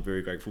 Yeah. I'm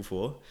very grateful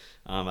for.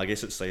 I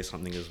guess it says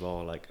something as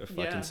well. Like if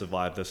I can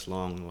survive this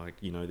long, like,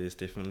 you know, there's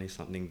definitely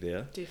something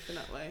there.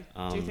 Definitely.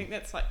 Do you think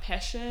that's like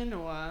passion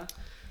or?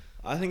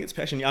 I think it's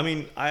passion. I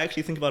mean, I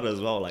actually think about it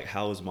as well. Like,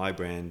 how is my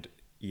brand,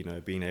 you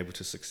know, being able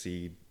to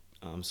succeed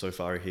so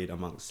far ahead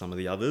amongst some of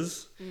the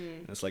others?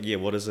 And it's like, yeah,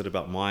 what is it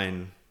about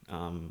mine?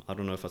 I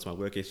don't know if it's my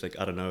work ethic.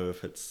 I don't know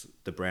if it's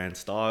the brand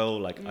style.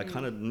 Like, I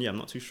kind of, I'm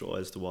not too sure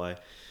as to why.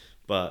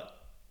 But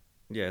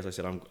yeah, as I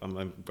said,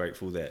 I'm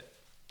grateful that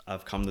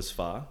I've come this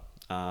far.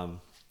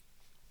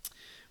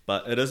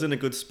 But it is in a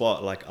good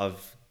spot. Like,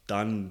 I've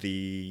done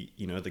the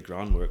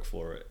groundwork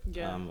for it.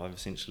 Yeah. I've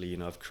essentially, you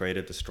know, I've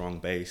created the strong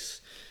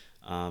base.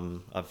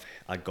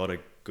 I got a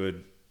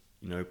good,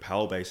 you know,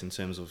 power base in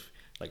terms of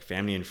like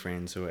family and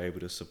friends who are able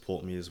to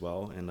support me as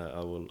well, and I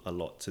owe a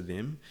lot to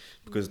them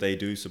because they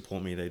do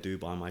support me. They do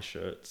buy my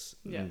shirts.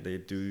 Yeah. And they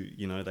do,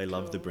 you know, they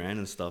love the Cool. brand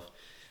and stuff.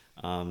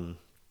 But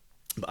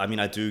I mean,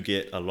 I do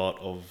get a lot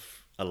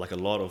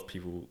of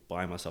people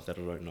buying my stuff that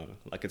I don't know.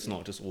 Like, it's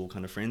not just all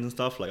kind of friends and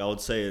stuff. Like, I would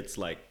say it's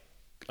like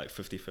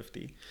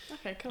 50-50.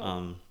 Okay,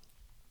 cool.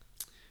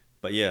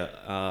 But yeah,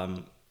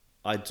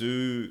 I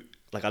do,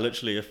 like, I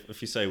literally,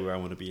 if you say where I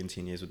want to be in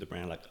 10 years with the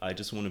brand, like, I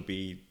just want to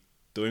be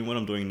doing what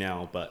I'm doing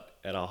now, but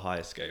at a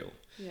higher scale.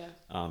 Yeah.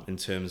 In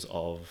terms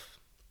of,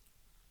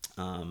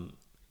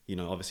 you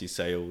know, obviously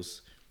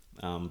sales,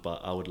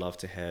 but I would love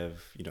to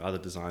have, you know, other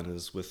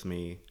designers with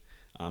me,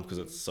 because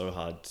it's so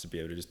hard to be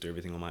able to just do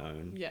everything on my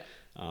own. Yeah.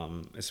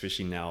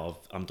 Especially now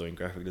I'm doing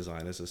graphic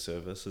design as a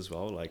service as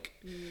well. Like,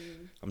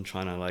 I'm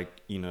trying to, like,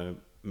 you know,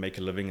 make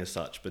a living as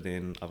such, but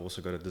then I've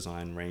also got to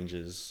design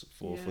ranges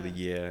for the Yeah.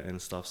 year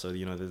and stuff. So,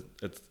 you know,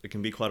 it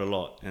can be quite a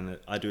lot, and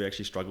I do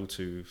actually struggle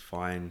to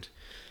find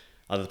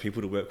other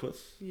people to work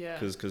with. Yeah.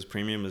 Because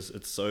Premium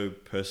it's so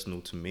personal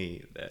to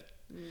me that,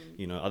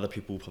 you know, other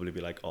people will probably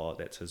be like, oh,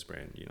 that's his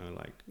brand, you know,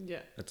 like,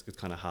 Yeah. it's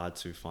kind of hard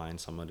to find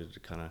somebody to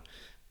kind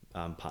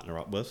of partner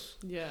up with.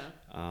 Yeah.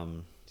 Do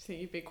you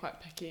think you'd be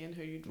quite picky in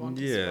who you'd want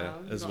Yeah,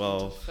 as as well?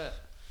 well. To fit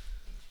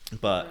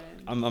But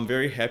brand. I'm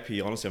very happy,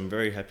 honestly, I'm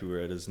very happy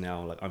where it is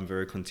now. Like, I'm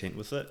very content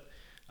with it.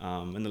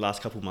 In the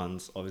last couple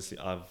months, obviously,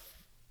 I've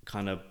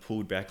kind of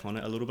pulled back on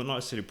it a little bit. Not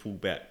necessarily pulled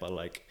back, but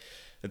like,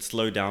 it's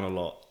slowed down a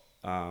lot.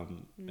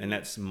 And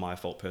that's my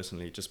fault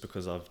personally, just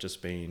because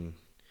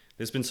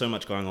there's been so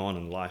much going on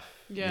in life.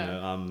 Yeah. You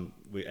know,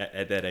 we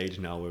at that age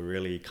now, we're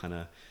really kind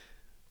of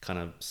kind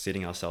of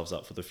setting ourselves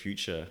up for the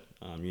future.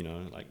 You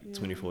know, like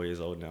 24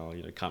 years old now,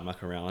 you know, can't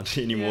muck around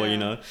anymore, you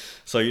know.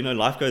 So, you know,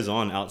 life goes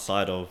on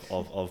outside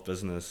of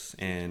business,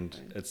 and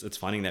it's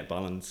finding that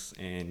balance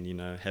and, you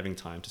know, having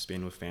time to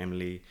spend with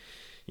family,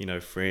 you know,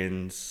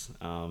 friends,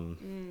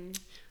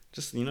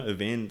 just, you know,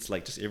 events,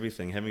 like just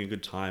everything, having a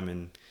good time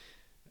and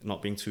not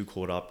being too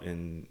caught up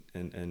in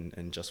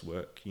just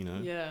work, you know.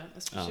 Yeah,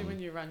 especially when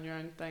you run your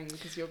own thing,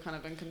 because you're kind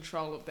of in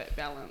control of that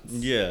balance.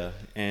 Yeah,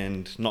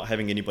 and not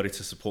having anybody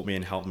to support me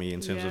and help me in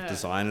terms of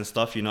design and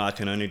stuff, you know, I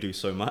can only do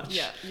so much.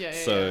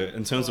 So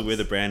in terms of where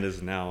the brand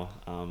is now,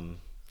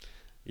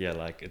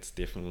 like it's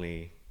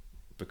definitely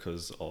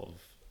because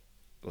of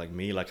like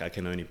me, like I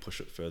can only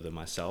push it further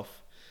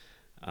myself.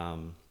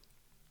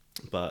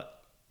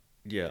 But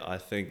yeah, I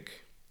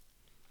think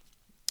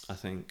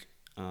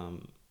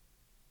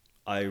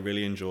I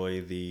really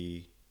enjoy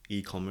the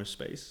e-commerce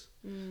space.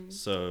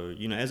 So,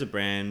 you know, as a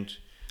brand,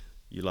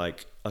 you're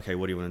like, okay,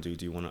 what do you want to do?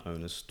 Do you want to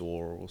own a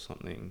store or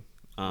something?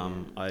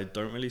 I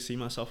don't really see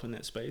myself in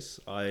that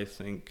space. I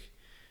think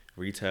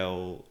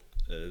retail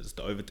is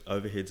the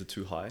overheads are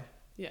too high.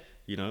 Yeah.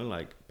 You know,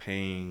 like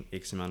paying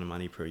X amount of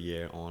money per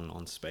year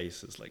on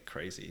space is like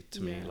crazy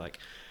to me. Like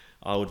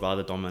I would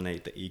rather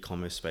dominate the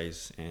e-commerce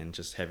space and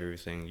just have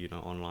everything, you know,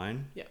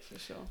 online. Yeah, for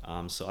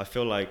sure. So I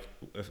feel like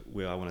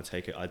where I want to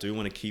take it, I do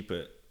want to keep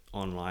it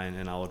online,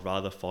 and I would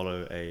rather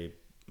follow a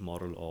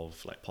model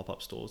of like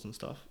pop-up stores and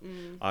stuff.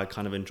 I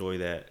kind of enjoy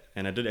that,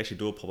 and I did actually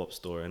do a pop-up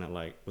store, and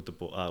like with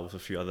a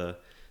few other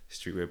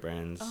streetwear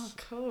brands. Oh,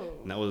 cool!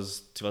 And that was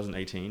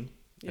 2018,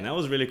 and that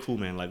was really cool,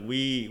 man. Like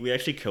we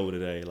actually killed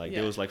it, eh? Like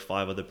there was like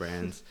 5 other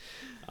brands.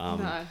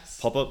 Nice.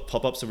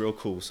 Pop-ups are real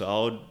cool, so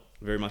I would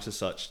very much as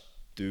such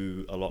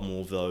do a lot more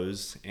of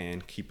those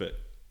and keep it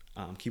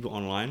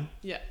online.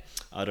 Yeah.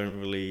 I don't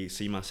really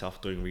see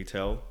myself doing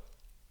retail.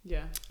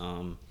 Yeah.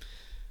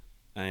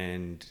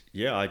 And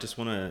yeah, I just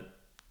want to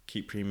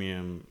keep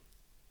premium.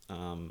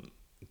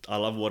 I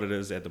love what it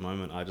is at the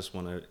moment. I just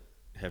want to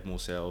have more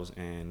sales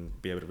and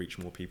be able to reach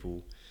more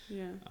people.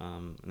 Yeah.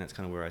 And that's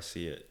kind of where I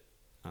see it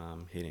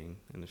heading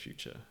in the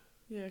future.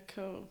 Yeah,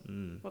 cool.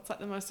 What's like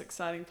the most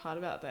exciting part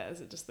about that? Is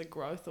it just the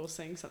growth, or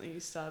seeing something you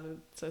started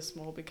so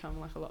small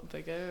become like a lot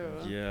bigger?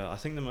 Or? Yeah, I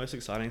think the most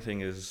exciting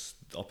thing is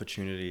the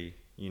opportunity.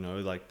 You know,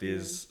 like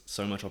there's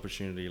so much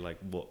opportunity. Like,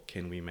 what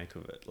can we make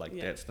of it? Like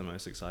that's the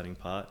most exciting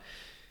part.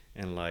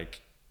 And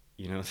like,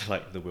 you know,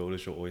 like the world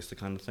is your oyster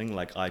kind of thing.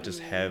 Like I just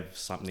have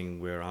something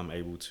where I'm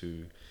able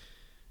to,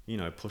 you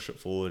know, push it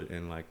forward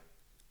and like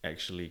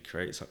actually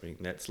create something.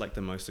 That's like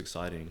the most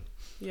exciting.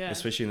 Yeah.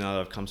 Especially now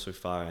that I've come so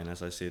far, and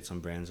as I said,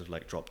 some brands have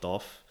like dropped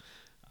off.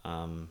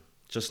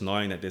 Just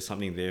knowing that there's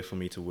something there for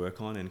me to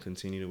work on and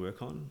continue to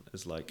work on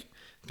is like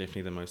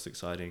definitely the most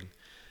exciting.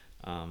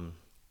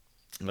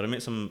 But I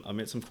met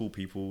some cool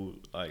people,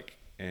 like,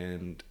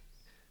 and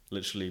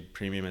literally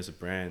Premium as a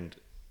brand,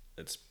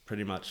 it's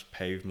pretty much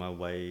paved my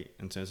way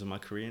in terms of my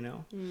career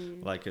now.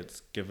 Like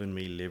it's given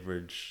me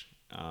leverage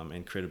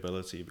and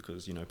credibility,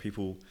 because, you know,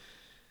 people,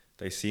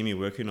 they see me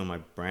working on my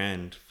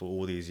brand for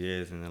all these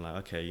years, and they're like,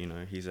 okay, you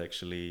know, he's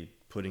actually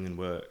putting in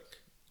work.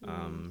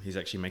 He's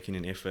actually making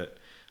an effort.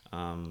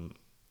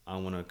 I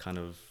want to kind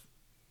of,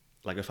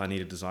 like, if I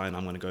need a design,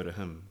 I'm going to go to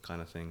him,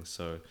 kind of thing.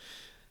 So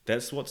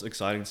that's what's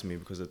exciting to me,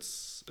 because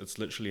it's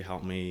literally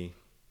helped me,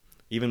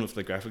 even with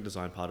the graphic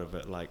design part of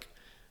it. Like,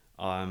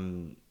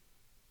 I'm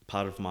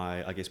part of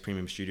my, I guess,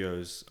 Premium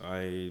Studios.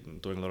 I'm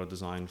doing a lot of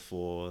design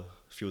for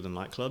Fuel the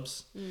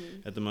nightclubs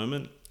at the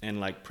moment, and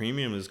like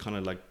Premium is kind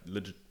of like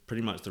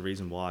pretty much the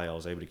reason why I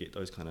was able to get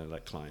those kind of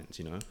like clients,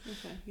 you know.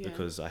 Okay, yeah.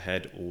 Because I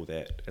had all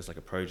that as like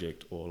a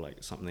project, or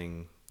like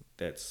something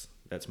that's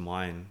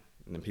mine,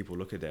 and then people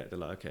look at that, they're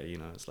like, okay, you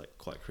know, it's like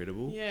quite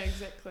credible. Yeah,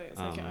 exactly. It's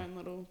like your own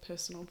little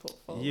personal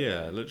portfolio.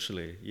 Yeah,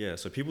 literally. Yeah,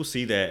 so people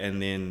see that,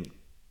 and then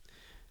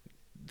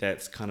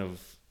that's kind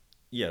of,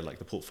 yeah, like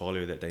the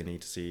portfolio that they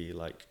need to see,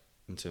 like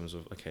in terms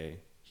of, okay,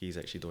 he's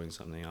actually doing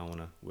something, I want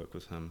to work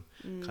with him,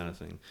 kind of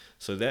thing.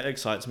 So that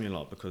excites me a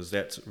lot, because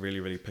that's really,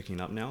 really picking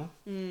up now.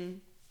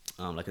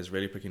 Like it's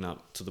really picking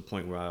up to the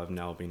point where I've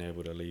now been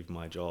able to leave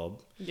my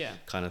job,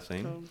 kind of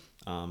thing.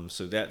 Cool.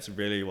 So that's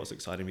really what's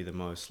exciting me the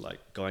most, like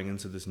going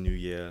into this new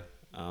year.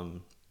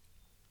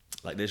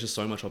 Like there's just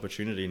so much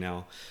opportunity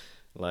now.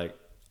 Like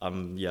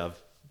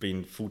I've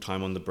been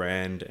full-time on the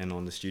brand and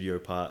on the studio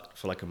part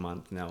for like a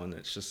month now, and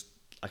it's just,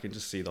 I can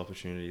just see the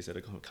opportunities that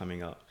are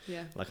coming up.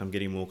 Yeah. Like I'm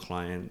getting more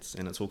clients,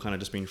 and it's all kind of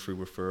just been through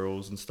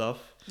referrals and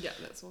stuff. Yeah,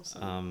 that's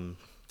awesome.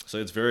 So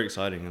it's very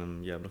exciting,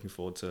 and I'm looking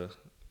forward to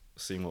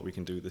seeing what we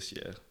can do this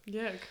year.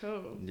 Yeah,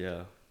 cool.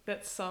 Yeah.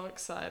 That's so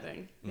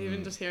exciting.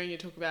 Even just hearing you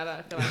talk about it,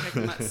 I feel like I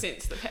can like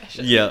sense the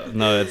passion. Yeah,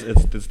 no,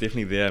 it's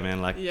definitely there,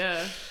 man. Like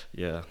yeah,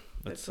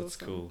 it's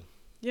awesome. Cool.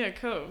 Yeah,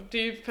 cool. Do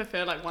you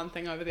prefer like one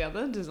thing over the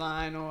other,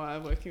 design or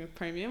working with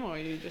Premium, or are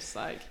you just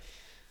like,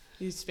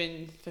 you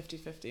spend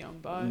 50-50 on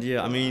both?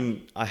 Yeah, I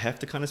mean, I have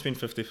to kind of spend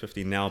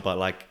 50-50 now, but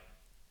like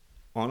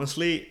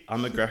Honestly,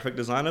 I'm a graphic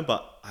designer,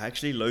 but I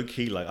actually low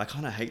key like I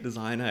kind of hate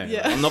design.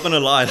 Yeah. I'm not gonna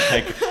lie,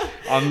 like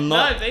I'm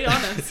not. No, be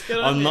honest. Good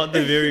on I'm you. not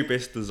the very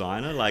best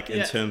designer, like in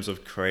Yeah. terms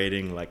of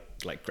creating like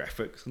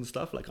graphics and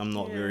stuff. Like I'm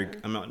not very. Yeah.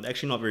 I'm not,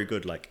 actually not very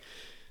good. Like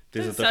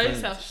there's Don't a sell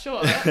difference.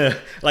 yourself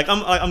short. Like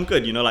I'm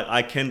good. You know, like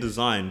I can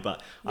design,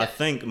 but I Yeah.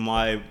 think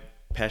my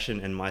passion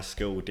and my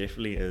skill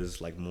definitely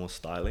is like more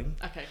styling.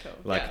 Okay, cool.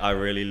 Like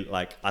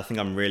yeah. I think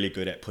I'm really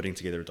good at putting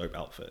together a dope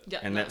outfit. Yeah,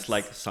 and that's nice.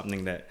 like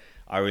something that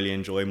I really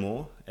enjoy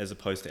more as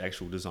opposed to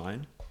actual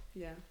design.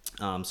 Yeah.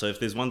 So if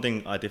there's one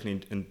thing I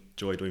definitely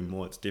enjoy doing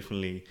more, it's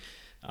definitely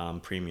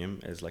Premium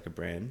as like a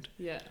brand.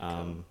 Yeah.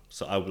 Cool.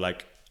 So I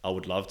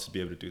would love to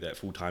be able to do that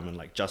full time and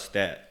like just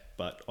that.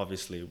 But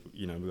obviously,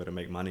 you know, we got to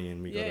make money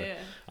and we got to. Yeah.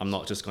 I'm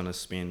not just gonna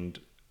spend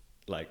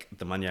like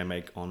the money I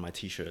make on my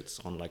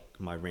t-shirts on like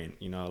my rent.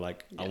 You know,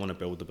 like I Yeah. want to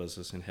build the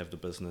business and have the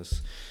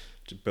business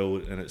to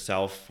build in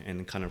itself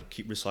and kind of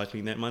keep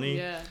recycling that money.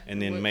 Yeah.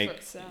 And then work for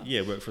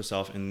itself. work for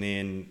itself and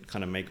then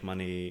kind of make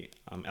money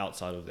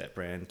outside of that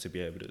brand to be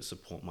able to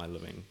support my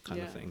living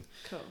kind of Yeah. thing.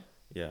 Cool.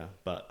 Yeah,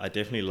 but I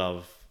definitely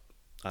love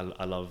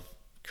I love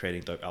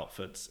creating dope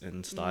outfits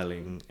and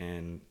styling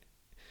and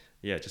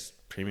yeah, just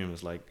Premium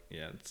is like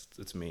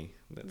it's me.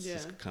 That's Yeah.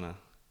 just kind of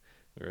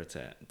where it's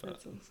at. But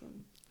That's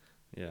awesome.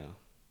 yeah.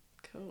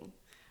 Cool.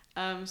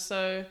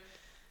 So,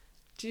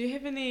 do you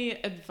have any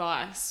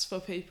advice for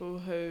people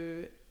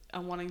who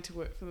are wanting to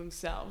work for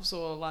themselves,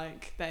 or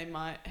like they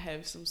might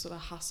have some sort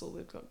of hustle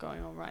they've got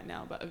going on right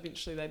now, but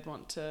eventually they'd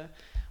want to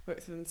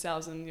work for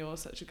themselves? And you're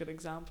such a good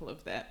example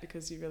of that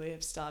because you really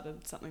have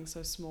started something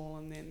so small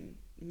and then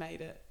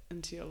made it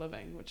into your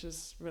living, which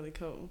is really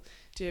cool.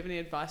 Do you have any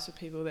advice for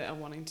people that are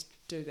wanting to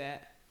do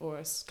that or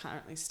are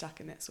currently stuck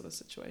in that sort of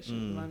situation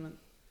at the moment?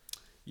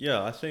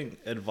 Yeah, I think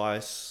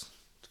advice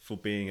for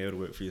being able to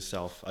work for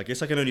yourself. I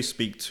guess I can only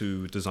speak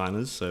to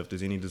designers. So if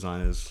there's any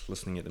designers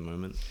listening at the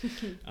moment,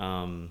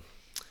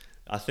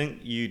 I think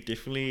you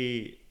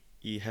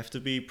have to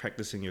be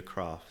practicing your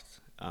craft.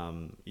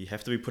 You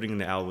have to be putting in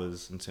the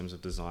hours in terms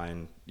of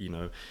design, you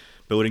know,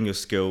 building your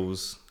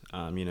skills,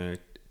 you know,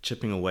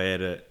 chipping away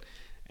at it.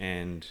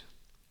 And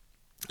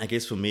I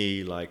guess for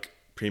me, like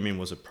Premium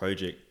was a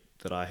project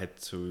that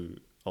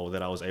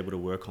that I was able to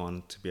work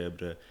on to be able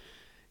to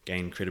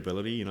gain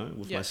credibility, you know,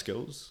 with my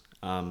skills.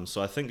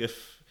 So I think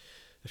if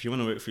you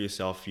want to work for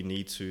yourself, you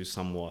need to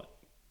somewhat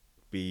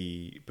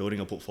be building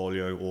a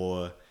portfolio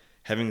or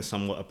having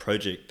somewhat a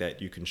project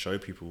that you can show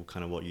people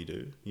kind of what you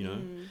do, you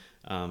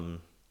know.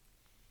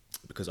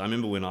 Because I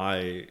remember when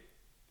I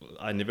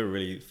never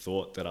really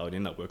thought that I would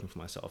end up working for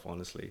myself,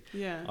 honestly.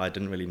 Yeah. I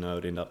didn't really know it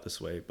would end up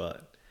this way,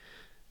 but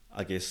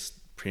I guess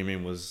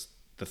Premium was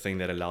the thing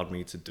that allowed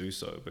me to do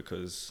so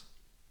because,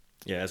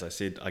 yeah, as I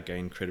said, I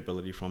gained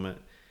credibility from it.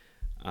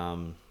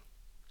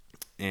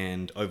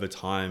 And over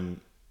time,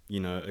 you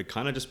know, it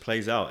kind of just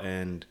plays out.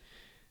 And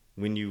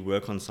when you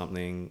work on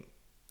something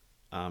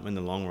in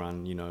the long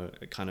run, you know,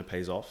 it kind of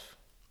pays off.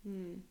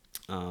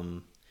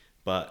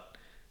 But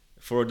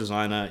for a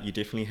designer, you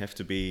definitely have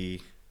to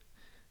be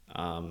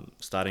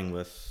starting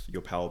with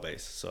your power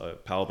base. So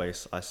power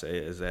base, I say,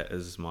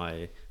 is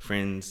my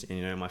friends and,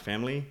 you know, my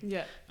family.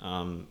 Yeah.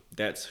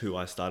 That's who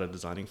I started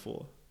designing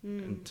for.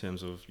 In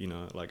terms of, you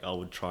know, like I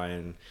would try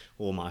and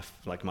all my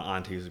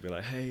aunties would be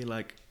like, hey,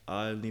 like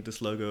I need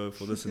this logo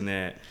for this and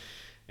that.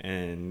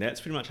 And that's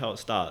pretty much how it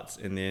starts.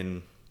 And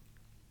then,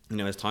 you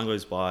know, as time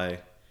goes by,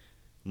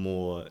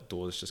 more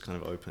doors just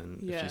kind of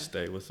open if you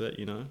stay with it,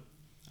 you know.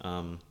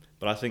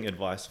 But I think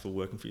advice for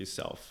working for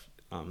yourself,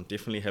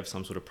 definitely have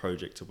some sort of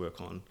project to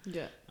work on,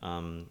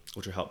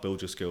 which will help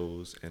build your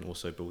skills and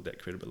also build that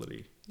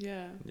credibility.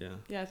 Yeah.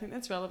 Yeah. I think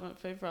that's relevant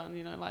for everyone,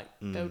 you know, like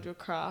build your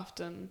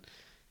craft and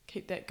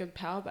keep that good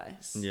power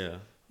base. Yeah,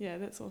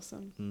 that's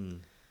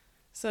awesome.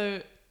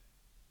 So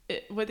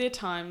were there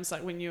times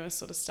like when you were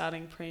sort of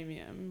starting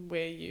Premium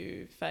where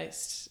you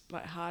faced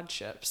like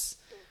hardships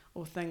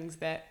or things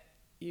that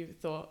you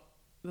thought,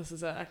 this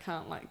is it, I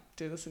can't like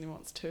do this anymore,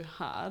 it's too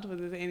hard? Were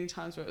there any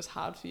times where it was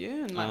hard for you,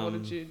 and like what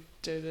did you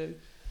do to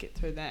get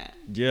through that?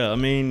 Yeah, I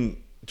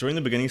mean, during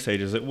the beginning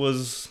stages, it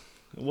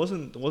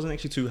wasn't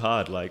actually too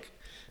hard. Like,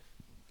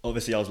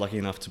 obviously I was lucky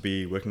enough to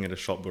be working at a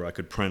shop where I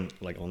could print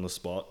like on the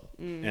spot,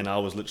 and I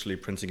was literally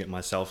printing it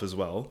myself as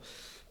well.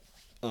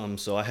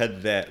 So I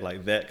had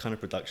that kind of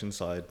production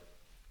side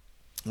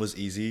was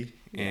easy,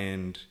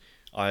 and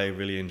I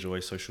really enjoy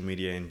social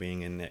media and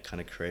being in that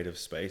kind of creative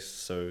space.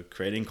 So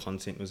creating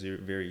content was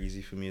very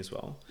easy for me as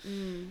well.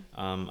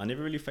 I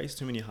never really faced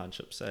too many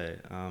hardships,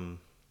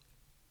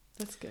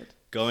 That's good.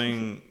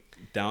 Going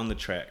down the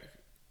track,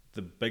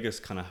 the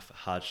biggest kind of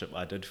hardship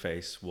I did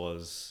face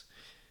was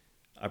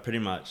I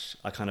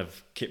kind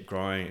of kept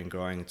growing and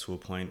growing to a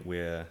point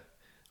where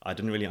I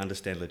didn't really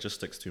understand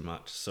logistics too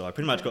much. So I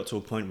pretty much got to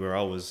a point where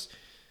I was,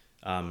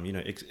 you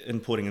know,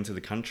 importing into the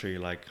country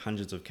like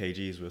hundreds of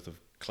kgs worth of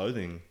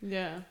clothing.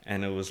 Yeah.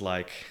 And it was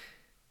like,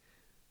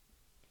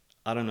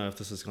 I don't know if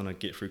this is going to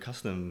get through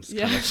customs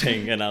kind of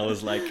thing. And I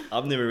was like,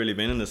 I've never really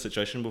been in this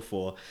situation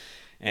before.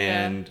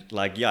 And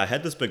I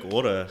had this big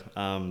order,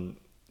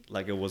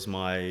 like it was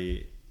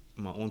my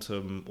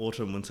autumn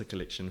winter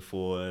collection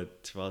for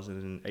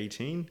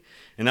 2018,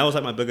 and that was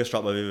like my biggest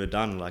drop I've ever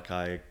done. Like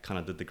I kind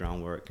of did the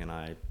groundwork and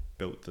I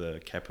built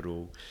the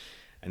capital,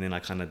 and then I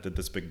kind of did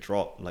this big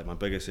drop, like my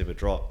biggest ever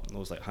drop. It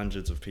was like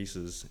hundreds of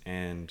pieces,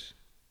 and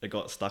it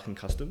got stuck in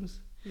customs.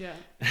 Yeah.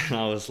 And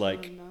I was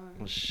like, no.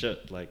 oh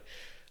shit, like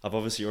I've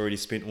obviously already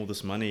spent all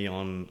this money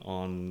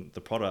on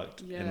the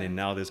product, Yeah. and then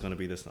now there's going to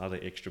be this other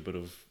extra bit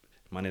of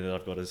money that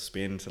I've got to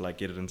spend to like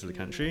get it into the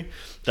country.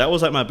 That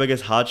was like my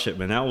biggest hardship,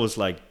 man. That was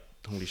like,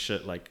 holy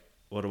shit, like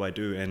what do I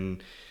do?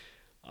 And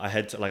I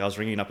had to, like, I was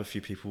ringing up a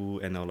few people,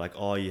 and they were like,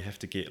 oh, you have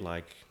to get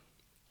like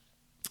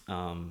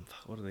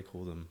what do they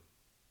call them,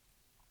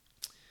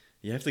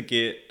 you have to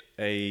get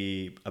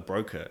a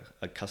broker,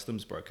 a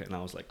customs broker. And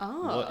I was like,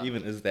 what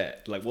even is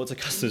that? Like, what's a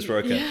customs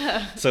broker?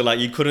 Yeah. So like,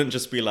 you couldn't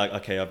just be like,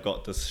 okay, I've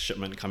got this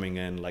shipment coming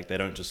in. Like, they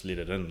don't just let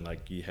it in.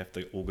 Like, you have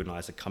to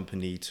organize a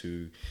company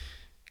to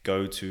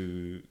go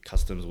to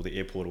customs or the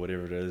airport or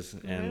whatever it is,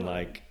 and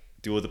like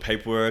do all the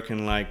paperwork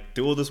and like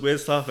do all this weird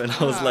stuff. And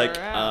I was like,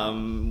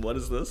 what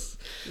is this?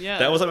 Yeah.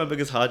 That was like my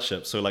biggest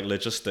hardship. So like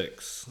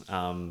logistics,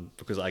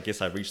 because I guess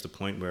I reached a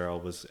point where I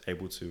was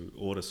able to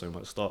order so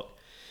much stock,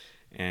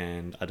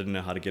 and I didn't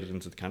know how to get it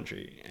into the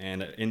country,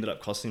 and it ended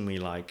up costing me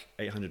like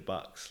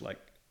 $800, like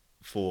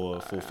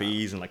for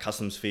fees and like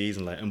customs fees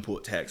and like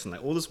import tax and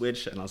like all this weird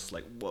shit. And I was just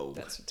like, whoa,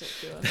 That's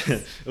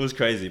ridiculous. it was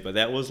crazy. But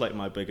that was like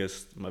my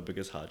biggest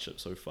hardship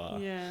so far.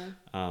 Yeah.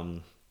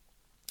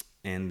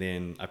 And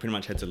then I pretty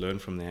much had to learn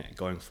from that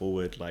going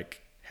forward,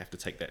 like have to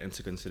take that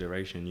into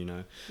consideration, you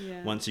know.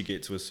 Yeah. Once you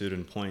get to a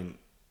certain point,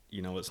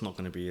 you know, it's not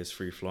going to be as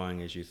free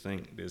flowing as you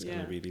think. There's going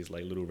to be these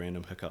like little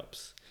random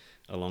hiccups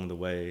along the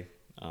way.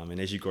 And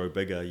as you grow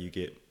bigger, you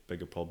get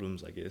bigger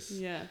problems, I guess.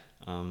 Yeah.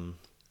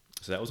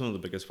 So that was one of the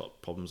biggest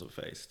problems I've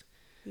faced.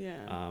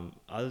 Yeah.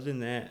 Other than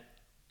that,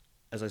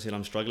 as I said,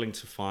 I'm struggling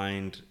to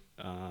find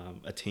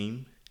a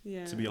team,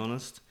 to be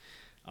honest.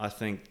 I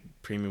think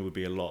Premium would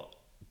be a lot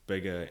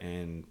bigger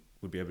and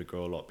would be able to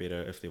grow a lot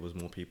better if there was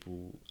more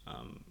people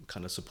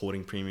kind of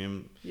supporting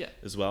Premium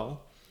as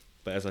well.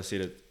 But as I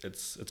said,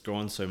 it's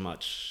grown so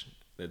much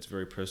that it's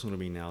very personal to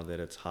me now that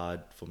it's hard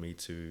for me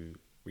to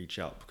reach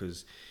out,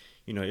 because,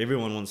 you know,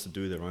 everyone wants to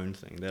do their own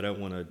thing. They don't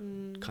want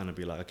to kind of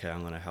be like, okay,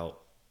 I'm going to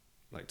help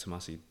like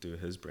Tamasi do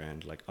his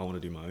brand. Like, I want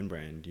to do my own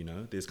brand, you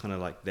know. There's kind of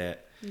like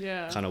that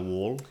kind of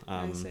wall.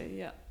 I see,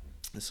 yeah.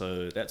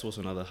 So that's also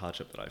another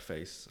hardship that I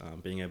face,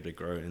 being able to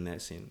grow in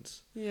that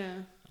sense. Yeah.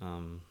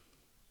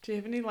 Do you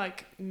have any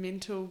like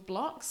mental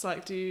blocks?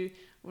 Like,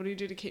 what do you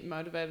do to keep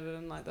motivated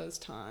in like those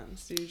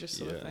times? Do you just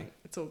sort of think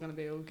it's all going to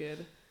be all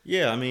good?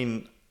 Yeah, I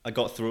mean, I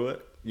got through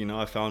it. You know,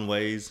 I found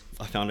ways.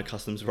 I found a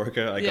customs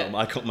broker. I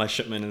got my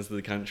shipment into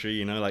the country.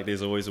 You know, like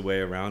there's always a way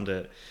around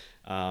it.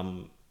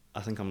 I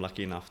think I'm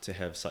lucky enough to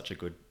have such a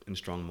good and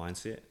strong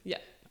mindset. Yeah.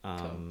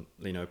 Cool.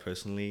 You know,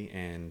 personally,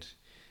 and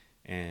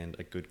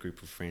a good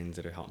group of friends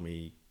that have helped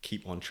me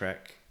keep on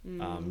track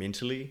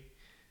mentally.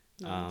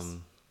 Nice.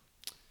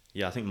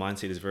 I think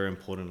mindset is very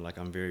important. Like,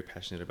 I'm very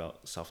passionate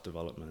about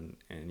self-development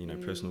and, you know,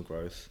 personal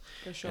growth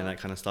and that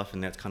kind of stuff.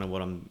 And that's kind of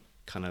what I'm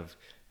kind of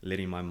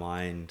letting my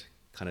mind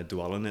kind of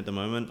dwell in at the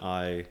moment.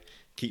 I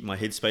keep my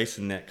headspace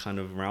in that kind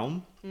of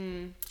realm.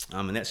 And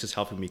that's just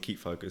helping me keep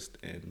focused.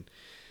 And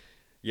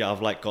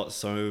I've like got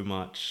so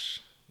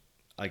much,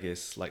 I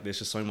guess, like there's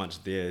just so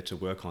much there to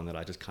work on that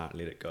I just can't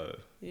let it go.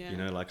 You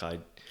know, like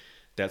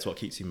that's what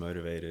keeps me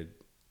motivated.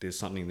 There's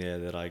something there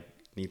that I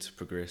need to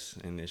progress,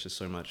 and there's just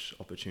so much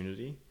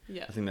opportunity.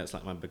 I think that's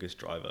like my biggest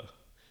driver.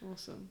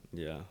 Awesome.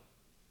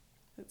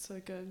 That's so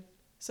good.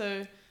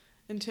 So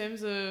in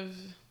terms of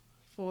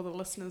for the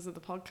listeners of the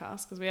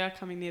podcast, because we are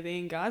coming near the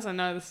end, guys, I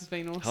know this has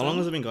been awesome. How long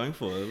has it been going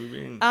for?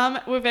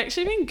 We've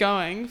actually been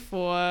going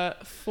for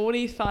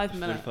 45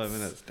 minutes. 45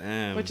 minutes,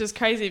 damn. Which is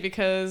crazy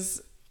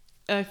because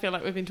I feel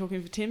like we've been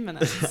talking for 10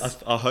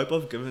 minutes. I hope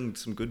I've given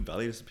some good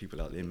value to people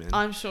out there, man.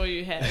 I'm sure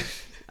you have.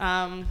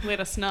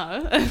 Let us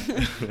know.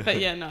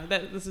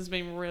 But this has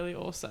been really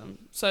awesome.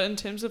 So in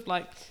terms of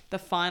like the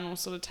final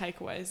sort of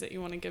takeaways that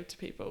you want to give to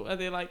people, are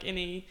there like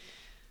any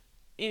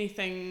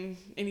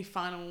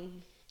final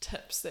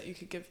tips that you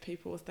could give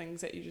people, or things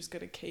that you just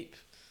got to keep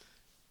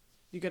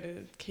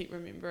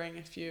remembering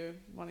if you're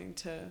wanting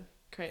to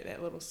create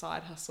that little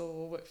side hustle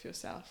or work for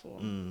yourself?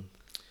 Or main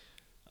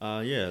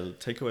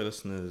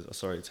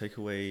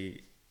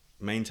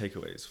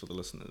takeaways for the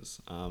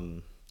listeners.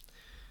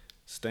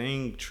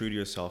 Staying true to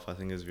yourself, I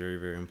think, is very,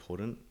 very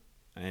important.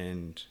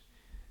 And,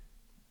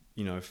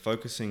 you know,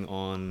 focusing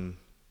on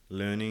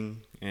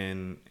learning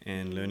and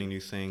learning new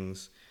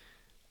things,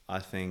 I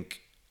think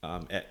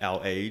at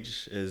our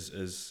age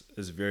is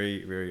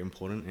very, very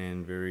important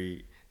and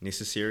very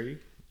necessary.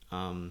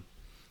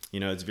 You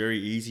know, it's very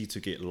easy to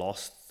get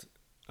lost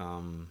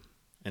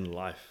in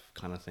life,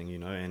 kind of thing, you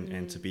know,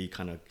 and to be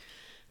kind of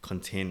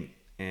content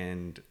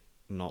and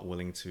not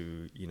willing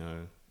to, you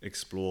know,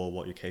 explore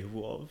what you're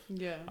capable of.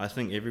 I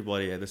think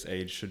everybody at this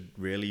age should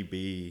really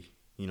be,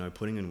 you know,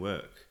 putting in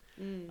work,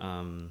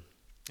 and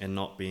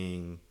not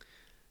being,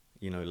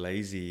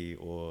 lazy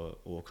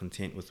or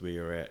content with where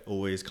you're at.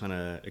 Always kind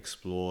of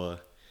explore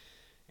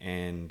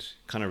and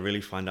kind of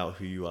really find out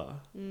who you are.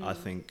 I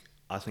think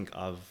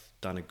I've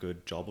done a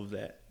good job of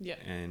that. Yeah.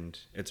 And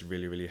it's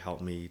really, really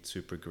helped me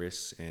to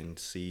progress and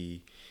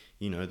see,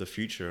 the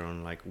future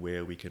on like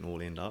where we can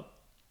all end up,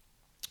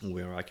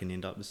 where I can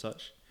end up as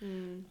such.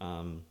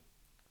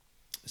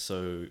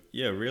 So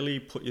yeah, really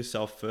put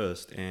yourself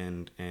first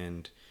and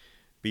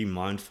be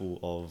mindful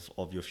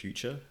of your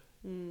future,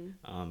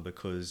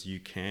 because you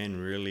can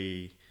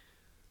really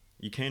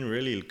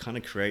kind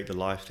of create the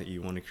life that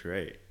you want to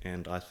create.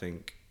 And I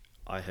think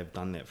I have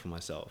done that for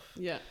myself.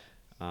 Yeah.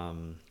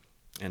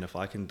 And if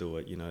I can do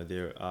it,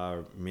 there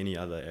are many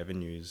other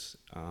avenues,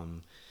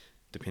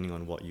 depending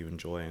on what you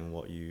enjoy and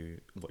what you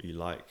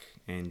like,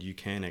 and you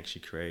can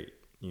actually create,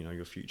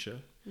 your future.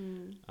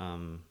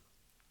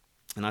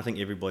 And I think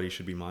everybody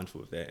should be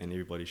mindful of that, and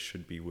everybody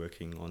should be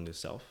working on their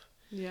self.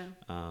 Yeah.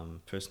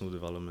 Personal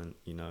development,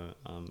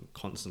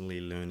 constantly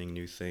learning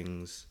new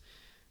things,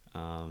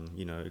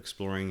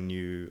 exploring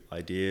new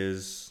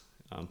ideas,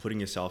 putting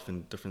yourself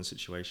in different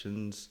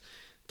situations,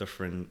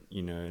 different,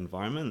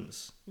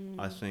 environments.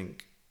 I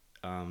think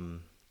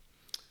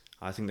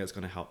that's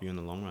going to help you in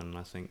the long run. And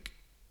I think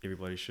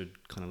everybody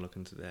should kind of look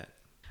into that.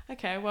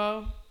 Okay,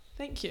 well,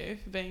 thank you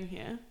for being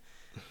here.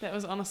 That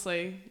was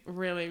honestly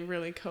really,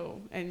 really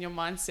cool. And your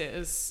mindset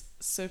is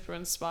super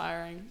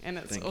inspiring. And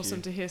it's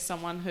awesome to hear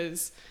someone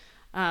who's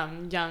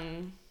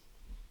young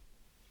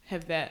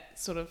have that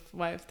sort of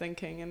way of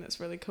thinking. And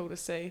it's really cool to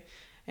see.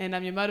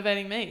 And you're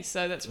motivating me.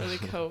 So that's really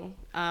cool.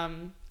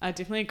 I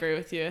definitely agree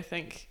with you. I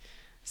think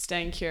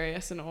staying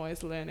curious and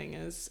always learning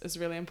is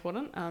really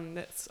important.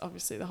 That's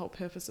obviously the whole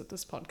purpose of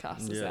this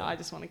podcast, is that I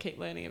just want to keep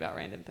learning about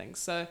random things.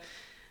 So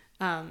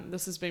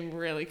this has been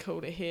really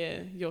cool to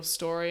hear your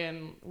story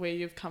and where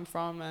you've come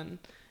from and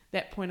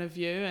that point of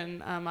view.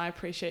 And I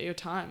appreciate your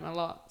time a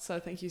lot. So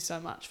thank you so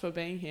much for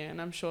being here.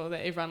 And I'm sure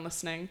that everyone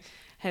listening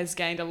has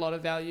gained a lot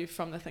of value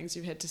from the things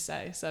you've had to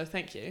say. So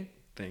thank you.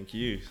 Thank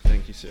you.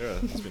 Thank you, Sarah.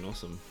 It's been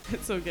awesome.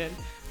 It's all good.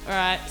 All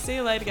right. See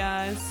you later,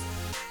 guys.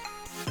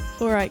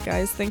 Alright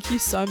guys, thank you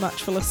so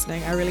much for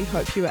listening. I really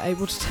hope you were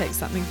able to take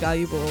something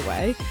valuable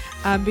away.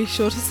 Be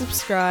sure to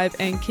subscribe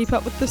and keep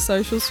up with the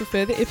socials for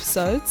further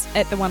episodes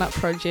at The One Up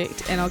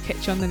Project, and I'll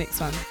catch you on the next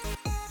one.